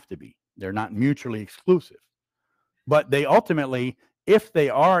they have to be. They're not mutually exclusive. But they ultimately, if they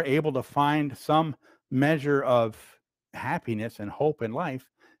are able to find some measure of happiness and hope in life,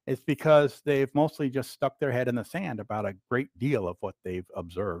 It's because they've mostly just stuck their head in the sand about a great deal of what they've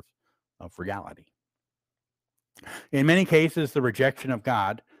observed of reality. In many cases, the rejection of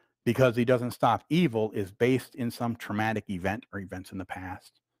God because he doesn't stop evil is based in some traumatic event or events in the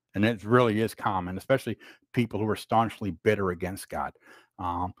past. And it really is common, especially people who are staunchly bitter against God.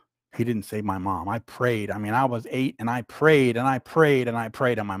 He didn't save my mom. I prayed. I mean, I was 8 and I prayed and I prayed and I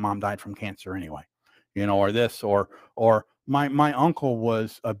prayed, and my mom died from cancer anyway. Or this, or my uncle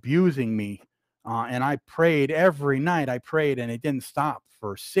was abusing me, and I prayed every night. I prayed, and it didn't stop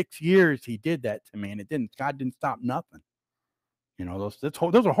for 6 years. He did that to me, and God didn't stop nothing.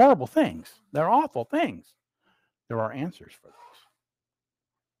 Those are horrible things. They're awful things. There are answers for those.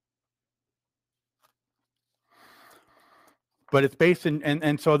 But it's based in,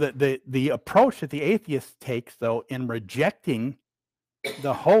 and so the approach that the atheist takes, though, in rejecting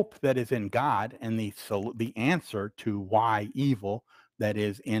the hope that is in God and the answer to why evil that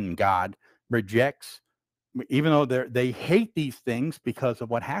is in God rejects, even though they hate these things because of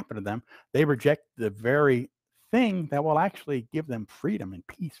what happened to them, they reject the very thing that will actually give them freedom and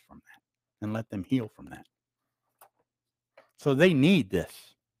peace from that and let them heal from that. So they need this.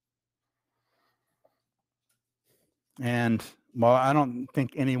 And well, I don't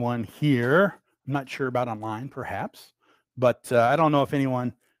think anyone here, I'm not sure about online perhaps, but I don't know if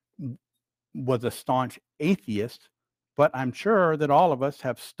anyone was a staunch atheist, but I'm sure that all of us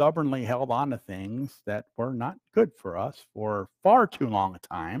have stubbornly held on to things that were not good for us for far too long a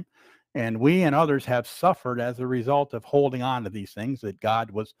time. And we and others have suffered as a result of holding on to these things that God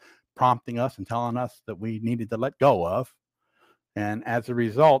was prompting us and telling us that we needed to let go of. And as a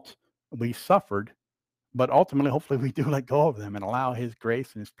result, we suffered. But ultimately, hopefully, we do let go of them and allow his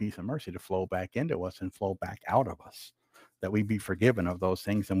grace and his peace and mercy to flow back into us and flow back out of us, that we be forgiven of those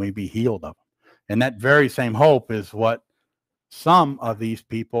things and we be healed of them. And that very same hope is what some of these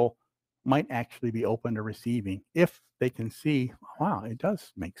people might actually be open to receiving if they can see, wow, it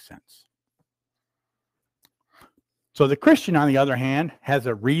does make sense. So the Christian, on the other hand, has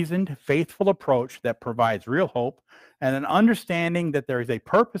a reasoned, faithful approach that provides real hope and an understanding that there is a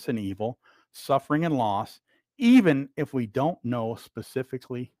purpose in evil, suffering, and loss, even if we don't know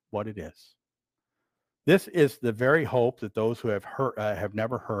specifically what it is. This is the very hope that those who have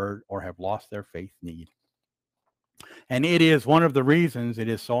never heard or have lost their faith need. And it is one of the reasons it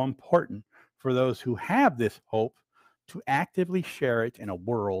is so important for those who have this hope to actively share it in a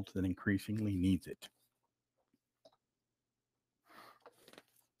world that increasingly needs it.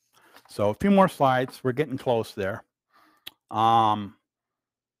 So a few more slides. We're getting close there. So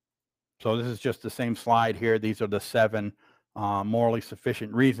this is just the same slide here. These are the 7 morally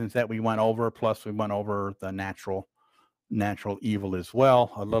sufficient reasons that we went over. Plus, we went over the natural evil as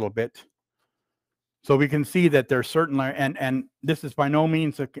well a little bit. So we can see that there's certainly, and this is by no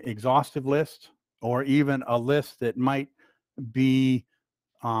means an exhaustive list or even a list that might be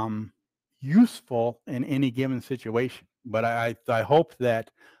useful in any given situation. But I hope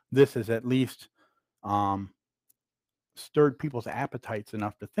that this has at least stirred people's appetites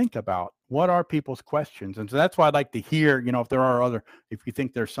enough to think about what are people's questions. And so that's why I'd like to hear, if you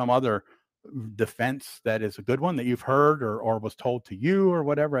think there's some other defense that is a good one that you've heard or was told to you or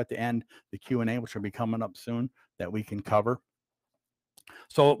whatever at the end, the Q&A, which will be coming up soon, that we can cover.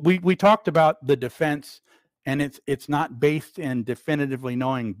 So we talked about the defense, and it's not based in definitively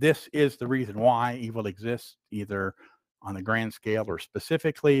knowing this is the reason why evil exists, either on the grand scale or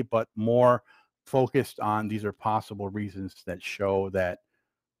specifically, but more focused on these are possible reasons that show that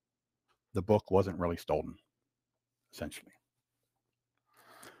the book wasn't really stolen, essentially.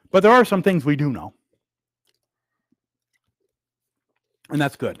 But there are some things we do know, and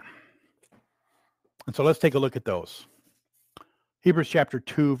that's good. And so let's take a look at those. Hebrews chapter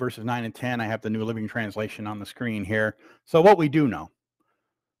 2, verses 9 and 10. I have the New Living Translation on the screen here. So what we do know,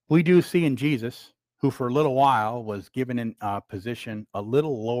 we do see in Jesus, who for a little while was given in a position a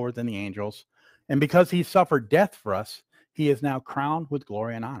little lower than the angels, and because he suffered death for us, he is now crowned with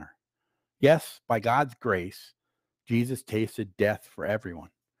glory and honor. Yes, by God's grace, Jesus tasted death for everyone,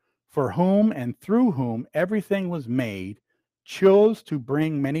 for whom and through whom everything was made, chose to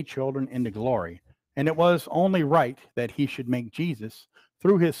bring many children into glory. And it was only right that he should make Jesus,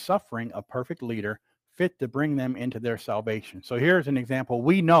 through his suffering, a perfect leader, fit to bring them into their salvation. So here's an example.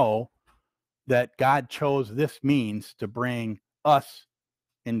 We know that God chose this means to bring us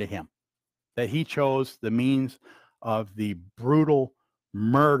into him, that he chose the means of the brutal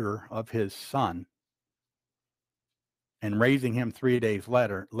murder of his son and raising him 3 days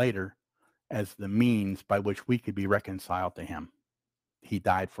later as the means by which we could be reconciled to him. He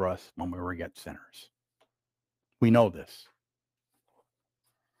died for us when we were yet sinners. We know this.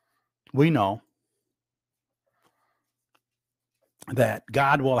 we know that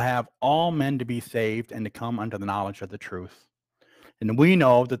God will have all men to be saved and to come unto the knowledge of the truth. And we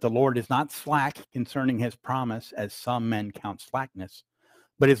know that the Lord is not slack concerning his promise, as some men count slackness,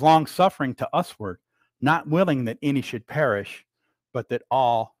 but is long-suffering to usward, not willing that any should perish, but that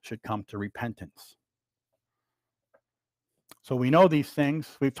all should come to repentance. So we know these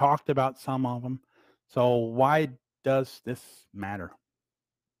things. We've talked about some of them. So why does this matter?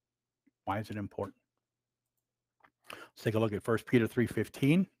 Why is it important? Let's take a look at 1 Peter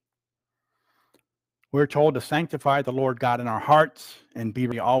 3:15. We're told to sanctify the Lord God in our hearts and be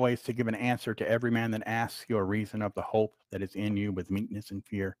ready always to give an answer to every man that asks you a reason of the hope that is in you with meekness and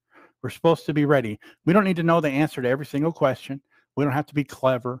fear. We're supposed to be ready. We don't need to know the answer to every single question. We don't have to be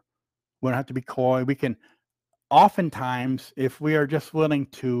clever. We don't have to be coy. We can oftentimes, if we are just willing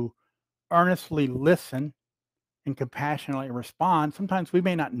to earnestly listen and compassionately respond, sometimes we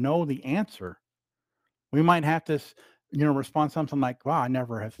may not know the answer. We might have to, respond something like, wow, I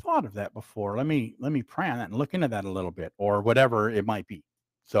never have thought of that before. Let me pray on that and look into that a little bit, or whatever it might be.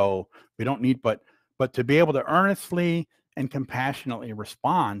 So we don't need, but to be able to earnestly and compassionately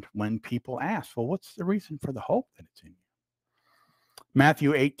respond when people ask, well, what's the reason for the hope that it's in you?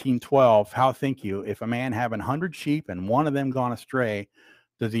 Matthew 18:12, how think you, if a man have 100 sheep and one of them gone astray,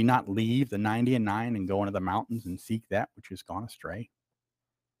 does he not leave the 99 and go into the mountains and seek that which has gone astray?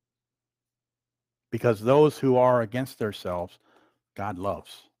 Because those who are against themselves, God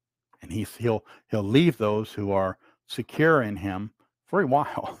loves. And he'll leave those who are secure in him for a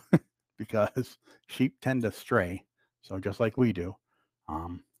while because sheep tend to stray. So just like we do.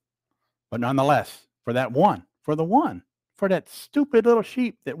 But nonetheless, for that stupid little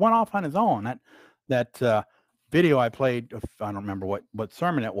sheep that went off on his own, that video I played, I don't remember what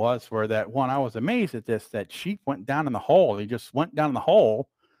sermon it was, where that one, I was amazed at this, that sheep went down in the hole. He just went down in the hole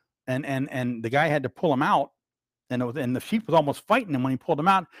and the guy had to pull him out, and the sheep was almost fighting him when he pulled him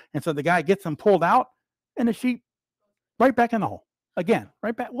out. And so the guy gets him pulled out, and the sheep right back in the hole again,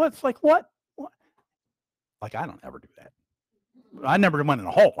 right back. What's like what? Like, I don't ever do that. I never went in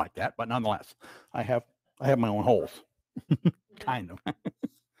a hole like that, but nonetheless, I have my own holes, kind of.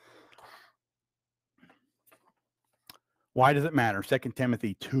 Why does it matter? 2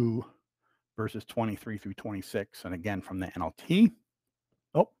 Timothy 2, verses 23 through 26, and again from the NLT.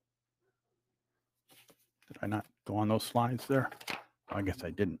 Oh, did I not go on those slides there? I guess I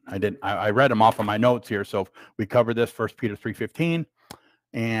didn't. I read them off of my notes here. So we covered this, 1 Peter 3:15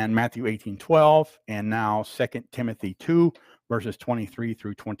 and Matthew 18:12, and now 2 Timothy 2, verses 23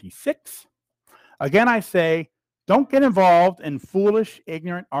 through 26. Again, I say, don't get involved in foolish,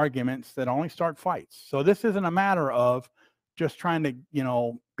 ignorant arguments that only start fights. So this isn't a matter of just trying to,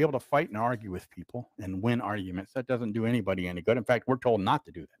 be able to fight and argue with people and win arguments. That doesn't do anybody any good. In fact, we're told not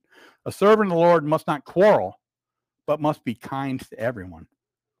to do that. A servant of the Lord must not quarrel, but must be kind to everyone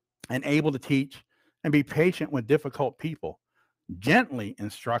and able to teach and be patient with difficult people. Gently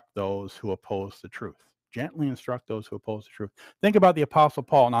instruct those who oppose the truth. Gently instruct those who oppose the truth. Think about the Apostle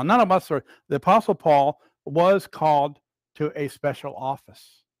Paul. Now, none of us are, the Apostle Paul was called to a special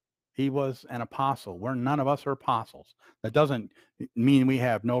office. He was an apostle. None of us are apostles. That doesn't mean we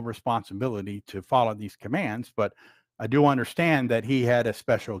have no responsibility to follow these commands, but I do understand that he had a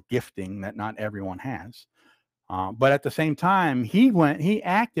special gifting that not everyone has. But at the same time, he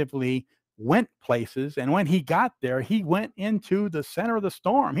actively went places, and when he got there, he went into the center of the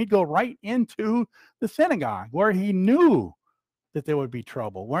storm. He'd go right into the synagogue where he knew that there would be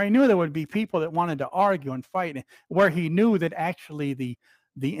trouble, where he knew there would be people that wanted to argue and fight, where he knew that actually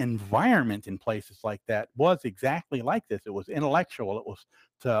the environment in places like that was exactly like this. It was intellectual. It was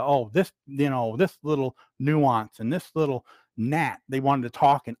this little nuance and this little gnat they wanted to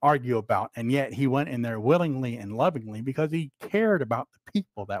talk and argue about, and yet he went in there willingly and lovingly because he cared about the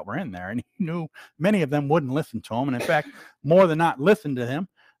people that were in there, and he knew many of them wouldn't listen to him, and in fact, more than not listen to him,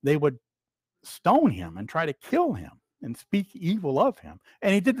 they would stone him and try to kill him and speak evil of him.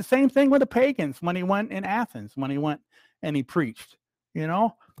 And he did the same thing with the pagans when he went in Athens, when he went and he preached,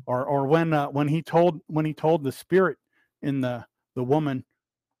 or when he told the spirit in the woman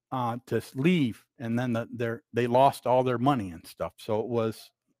to leave, and then they lost all their money and stuff. So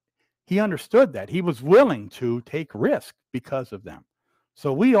he understood that. He was willing to take risk because of them.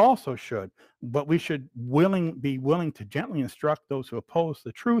 So we also should, but we should be willing to gently instruct those who oppose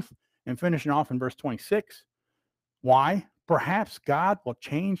the truth. And finishing off in verse 26, why? Perhaps God will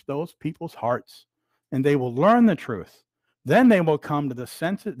change those people's hearts, and they will learn the truth. Then they will come to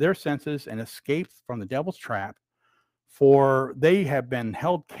their senses and escape from the devil's trap, for they have been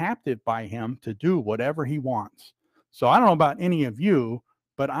held captive by him to do whatever he wants. So I don't know about any of you,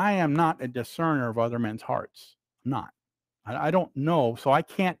 but I am not a discerner of other men's hearts. I'm not. I don't know, so I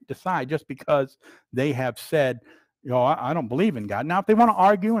can't decide just because they have said, I don't believe in God. Now, if they want to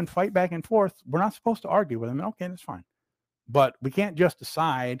argue and fight back and forth, we're not supposed to argue with them. Okay, that's fine. But we can't just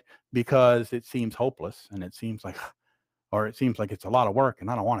decide because it seems hopeless and it seems like it's a lot of work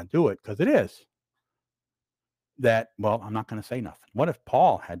and I don't want to do it, because it is. Well, I'm not going to say nothing. What if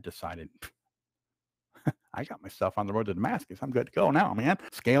Paul had decided, I got myself on the road to Damascus. I'm good to go now, man.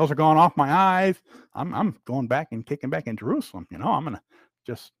 Scales are going off my eyes. I'm going back and kicking back in Jerusalem. I'm going to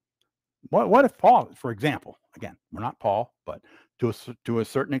just, what if Paul, for example, again, we're not Paul, but to a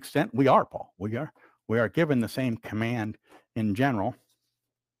certain extent, we are Paul. We are given the same command in general.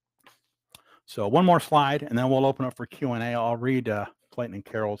 So one more slide, and then we'll open up for Q&A. I'll read Clayton and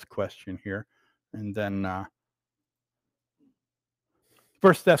Carol's question here, and then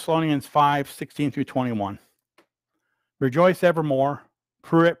 1 Thessalonians 5:16-21. Rejoice evermore,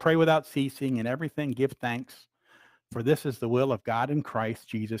 pray without ceasing, in everything give thanks, for this is the will of God in Christ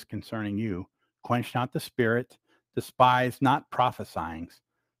Jesus concerning you. Quench not the spirit, despise not prophesying,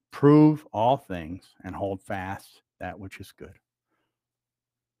 prove all things, and hold fast that which is good.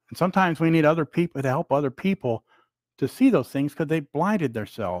 And sometimes we need other people to help other people to see those things, because they blinded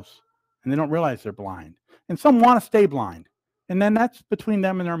themselves and they don't realize they're blind. And some want to stay blind. And then that's between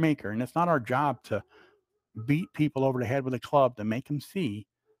them and their maker. And it's not our job to beat people over the head with a club to make them see.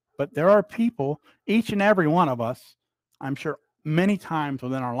 But there are people, each and every one of us, I'm sure many times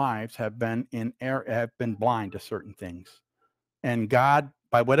within our lives have been blind to certain things. And God,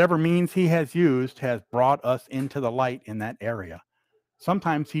 by whatever means he has used, has brought us into the light in that area.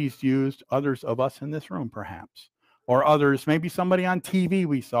 Sometimes he's used others of us in this room, perhaps, or others, maybe somebody on TV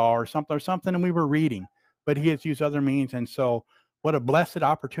we saw or something and we were reading, but he has used other means. And so what a blessed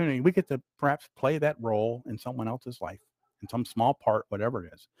opportunity. We get to perhaps play that role in someone else's life, in some small part, whatever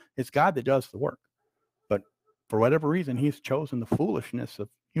it is. It's God that does the work. But for whatever reason, he's chosen the foolishness of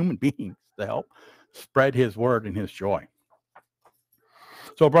human beings to help spread his word and his joy.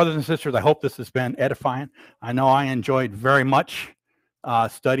 So, brothers and sisters, I hope this has been edifying. I know I enjoyed very much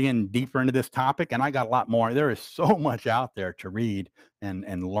studying deeper into this topic, and I got a lot more. There is so much out there to read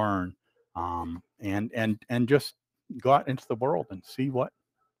and learn, and just go out into the world and see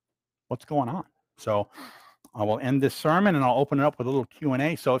what's going on. So I will end this sermon and I'll open it up with a little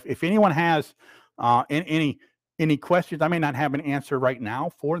Q&A. So if anyone has any questions, I may not have an answer right now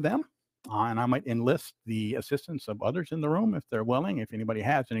for them, and I might enlist the assistance of others in the room if they're willing, if anybody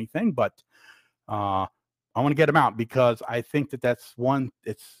has anything. But I want to get them out, because I think that's one.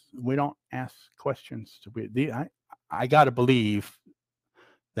 We don't ask questions. I got to believe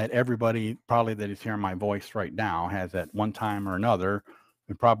that everybody probably that is hearing my voice right now has at one time or another,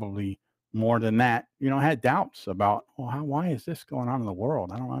 and probably more than that, had doubts about, why is this going on in the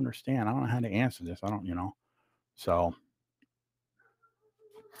world? I don't understand. I don't know how to answer this. I don't, So,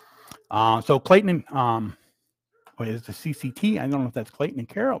 so Clayton, is the CCT? I don't know if that's Clayton and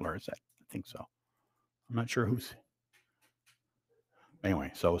Carol, or is that? I think so. I'm not sure who's.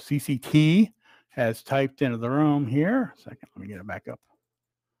 Anyway, so CCT has typed into the room here. Second, let me get it back up.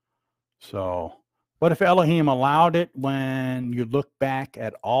 So, what if Elohim allowed it when you look back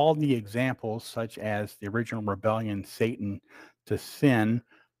at all the examples, such as the original rebellion, Satan, to sin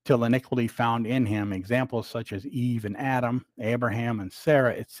till iniquity found in him, examples such as Eve and Adam, Abraham and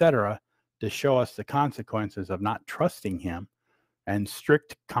Sarah, etc., to show us the consequences of not trusting him and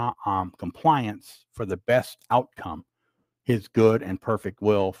strict compliance for the best outcome, his good and perfect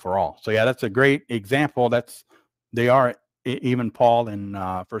will for all. So yeah, that's a great example. Even Paul in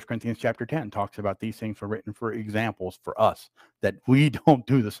 1 Corinthians chapter 10 talks about these things were written for examples for us, that we don't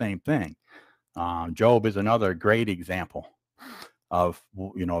do the same thing. Job is another great example of,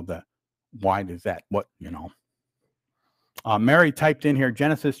 why does that, Mary typed in here,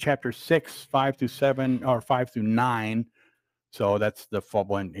 Genesis chapter 6, 5-7, or 5-9. So that's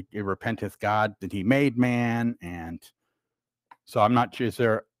when it repenteth God that he made man. And so I'm not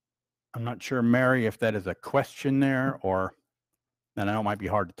sure, Mary, if that is a question there, or, and I know it might be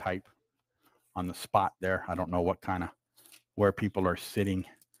hard to type on the spot there. I don't know where people are sitting.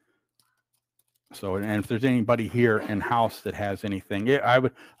 So, and if there's anybody here in house that has anything, I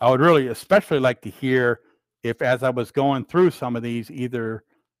would really especially like to hear if, as I was going through some of these, either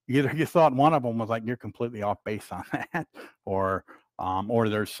you thought one of them was like, you're completely off base on that, or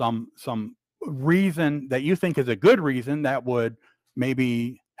there's some reason that you think is a good reason that would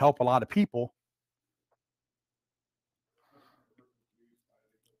maybe help a lot of people.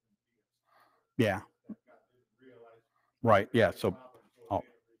 Yeah. Right. Yeah. So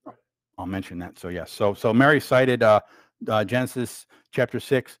I'll mention that. So yes. So Mary cited Genesis chapter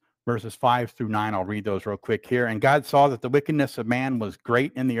 6, verses 5 through 9. I'll read those real quick here. And God saw that the wickedness of man was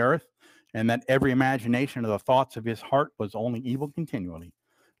great in the earth, and that every imagination of the thoughts of his heart was only evil continually.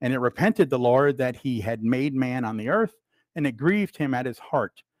 And it repented the Lord that he had made man on the earth, and it grieved him at his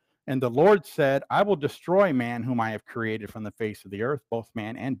heart. And the Lord said, I will destroy man whom I have created from the face of the earth, both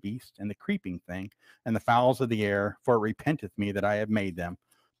man and beast, and the creeping thing, and the fowls of the air, for it repenteth me that I have made them.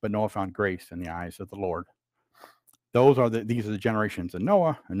 But Noah found grace in the eyes of the Lord. These are the generations of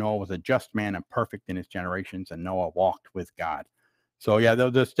Noah. And Noah was a just man and perfect in his generations, and Noah walked with God. So yeah,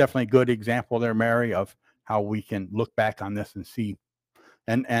 there's definitely a good example there, Mary, of how we can look back on this and see.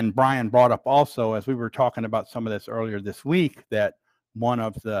 And Brian brought up also, as we were talking about some of this earlier this week, that one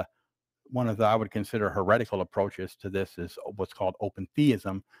of the I would consider heretical approaches to this is what's called open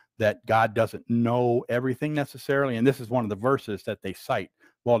theism, that God doesn't know everything necessarily. And this is one of the verses that they cite.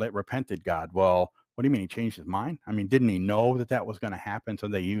 Well, it repented God. Well, what do you mean he changed his mind? I mean, didn't he know that that was going to happen? So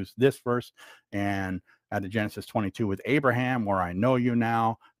they use this verse, and out of Genesis 22 with Abraham, where I know you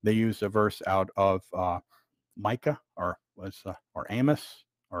now, they use a verse out of Micah or Amos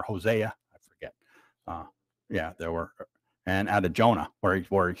or Hosea, I forget. Yeah, there were, and out of Jonah, where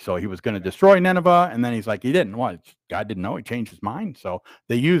he was going to destroy Nineveh, and then he's like, he didn't. What? God didn't know. He changed his mind. So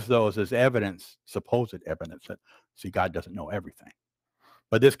they use those as evidence, supposed evidence that God doesn't know everything.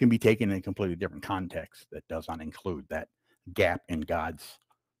 But this can be taken in a completely different context that does not include that gap in God's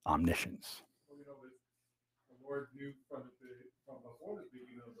omniscience. Well, the Lord knew from before the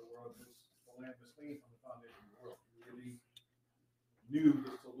beginning of the world, the land was clean from the foundation of the world. He really knew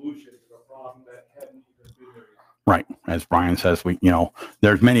the solution to the problem that hadn't even been there yet. Right, as Brian says,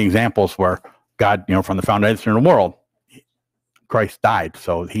 there's many examples where God, from the foundation of the world, Christ died,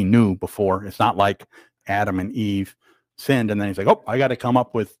 so he knew before. It's not like Adam and Eve sinned, and then he's like, oh, I got to come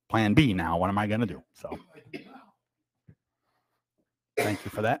up with plan B now. What am I going to do? So thank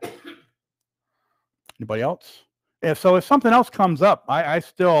you for that. Anybody else? If something else comes up, I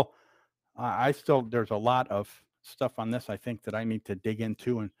still, there's a lot of stuff on this I think that I need to dig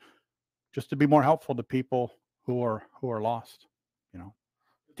into, and just to be more helpful to people who are lost.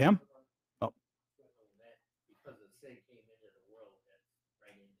 Tim? Oh. Because the sin came into the world, that's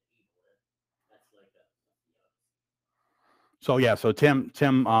right into evil. That's like So yeah, so Tim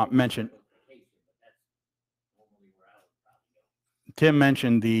mentioned. Tim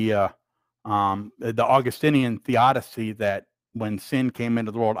mentioned the Augustinian theodicy that when sin came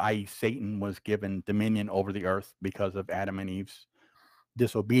into the world, i.e., Satan was given dominion over the earth because of Adam and Eve's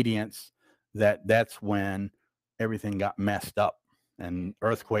disobedience. That's when everything got messed up, and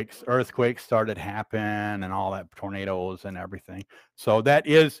earthquakes started happening, and all that, tornadoes and everything. So that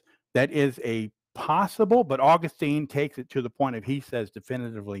is a possible, but Augustine takes it to the point of, he says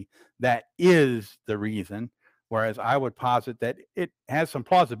definitively that is the reason. Whereas I would posit that it has some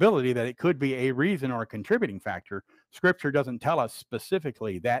plausibility that it could be a reason or a contributing factor. Scripture doesn't tell us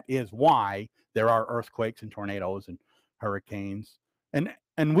specifically that is why there are earthquakes and tornadoes and hurricanes. And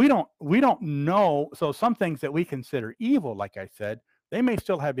we don't know. So some things that we consider evil, like I said, they may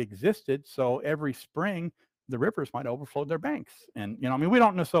still have existed. So every spring, the rivers might overflow their banks. And, we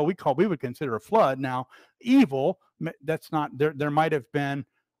don't know. So we would consider a flood now evil. That's not there. There might have been,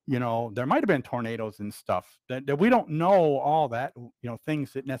 there might have been tornadoes and stuff that we don't know all that,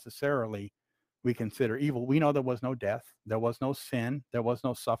 things that necessarily we consider evil. We know there was no death, there was no sin, there was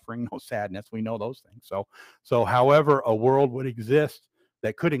no suffering, no sadness. We know those things. So however a world would exist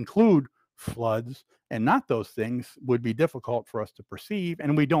that could include floods and not those things would be difficult for us to perceive,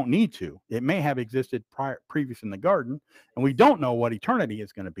 and we don't need to. It may have existed previous in the garden, and we don't know what eternity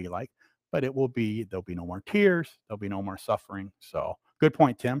is going to be like, but there'll be no more tears, there'll be no more suffering. So good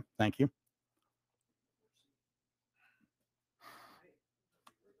point, Tim. Thank you.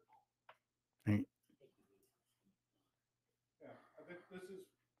 Yeah, I think this is,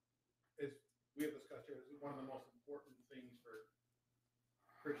 as we have discussed here, is one of the most important things for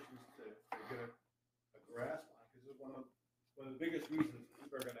Christians to get a grasp on, because it's one of the biggest reasons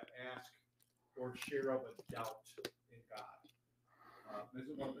people are going to ask or share of a doubt in God. This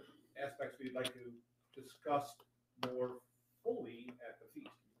is one of the aspects we'd like to discuss more fully at the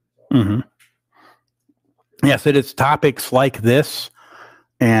feast. So, mm-hmm. Yes, it is topics like this,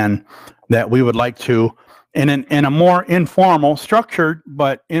 and that we would like to, in a more informal, structured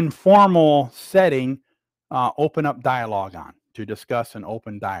but informal setting, open up dialogue on, to discuss an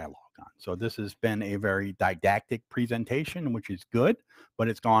open dialogue on. So this has been a very didactic presentation, which is good, but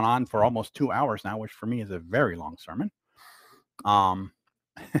it's gone on for almost 2 hours now, which for me is a very long sermon.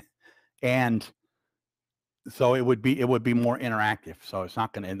 And So it would be more interactive. So it's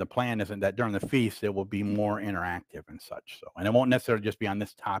not going to, and the plan isn't that during the feast, it will be more interactive and such. So, and it won't necessarily just be on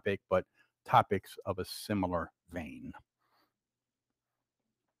this topic, but topics of a similar vein.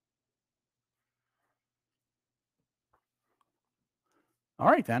 All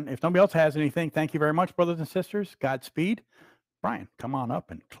right, then. If nobody else has anything, thank you very much, brothers and sisters. Godspeed. Brian, come on up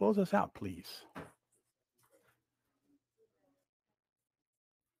and close us out, please.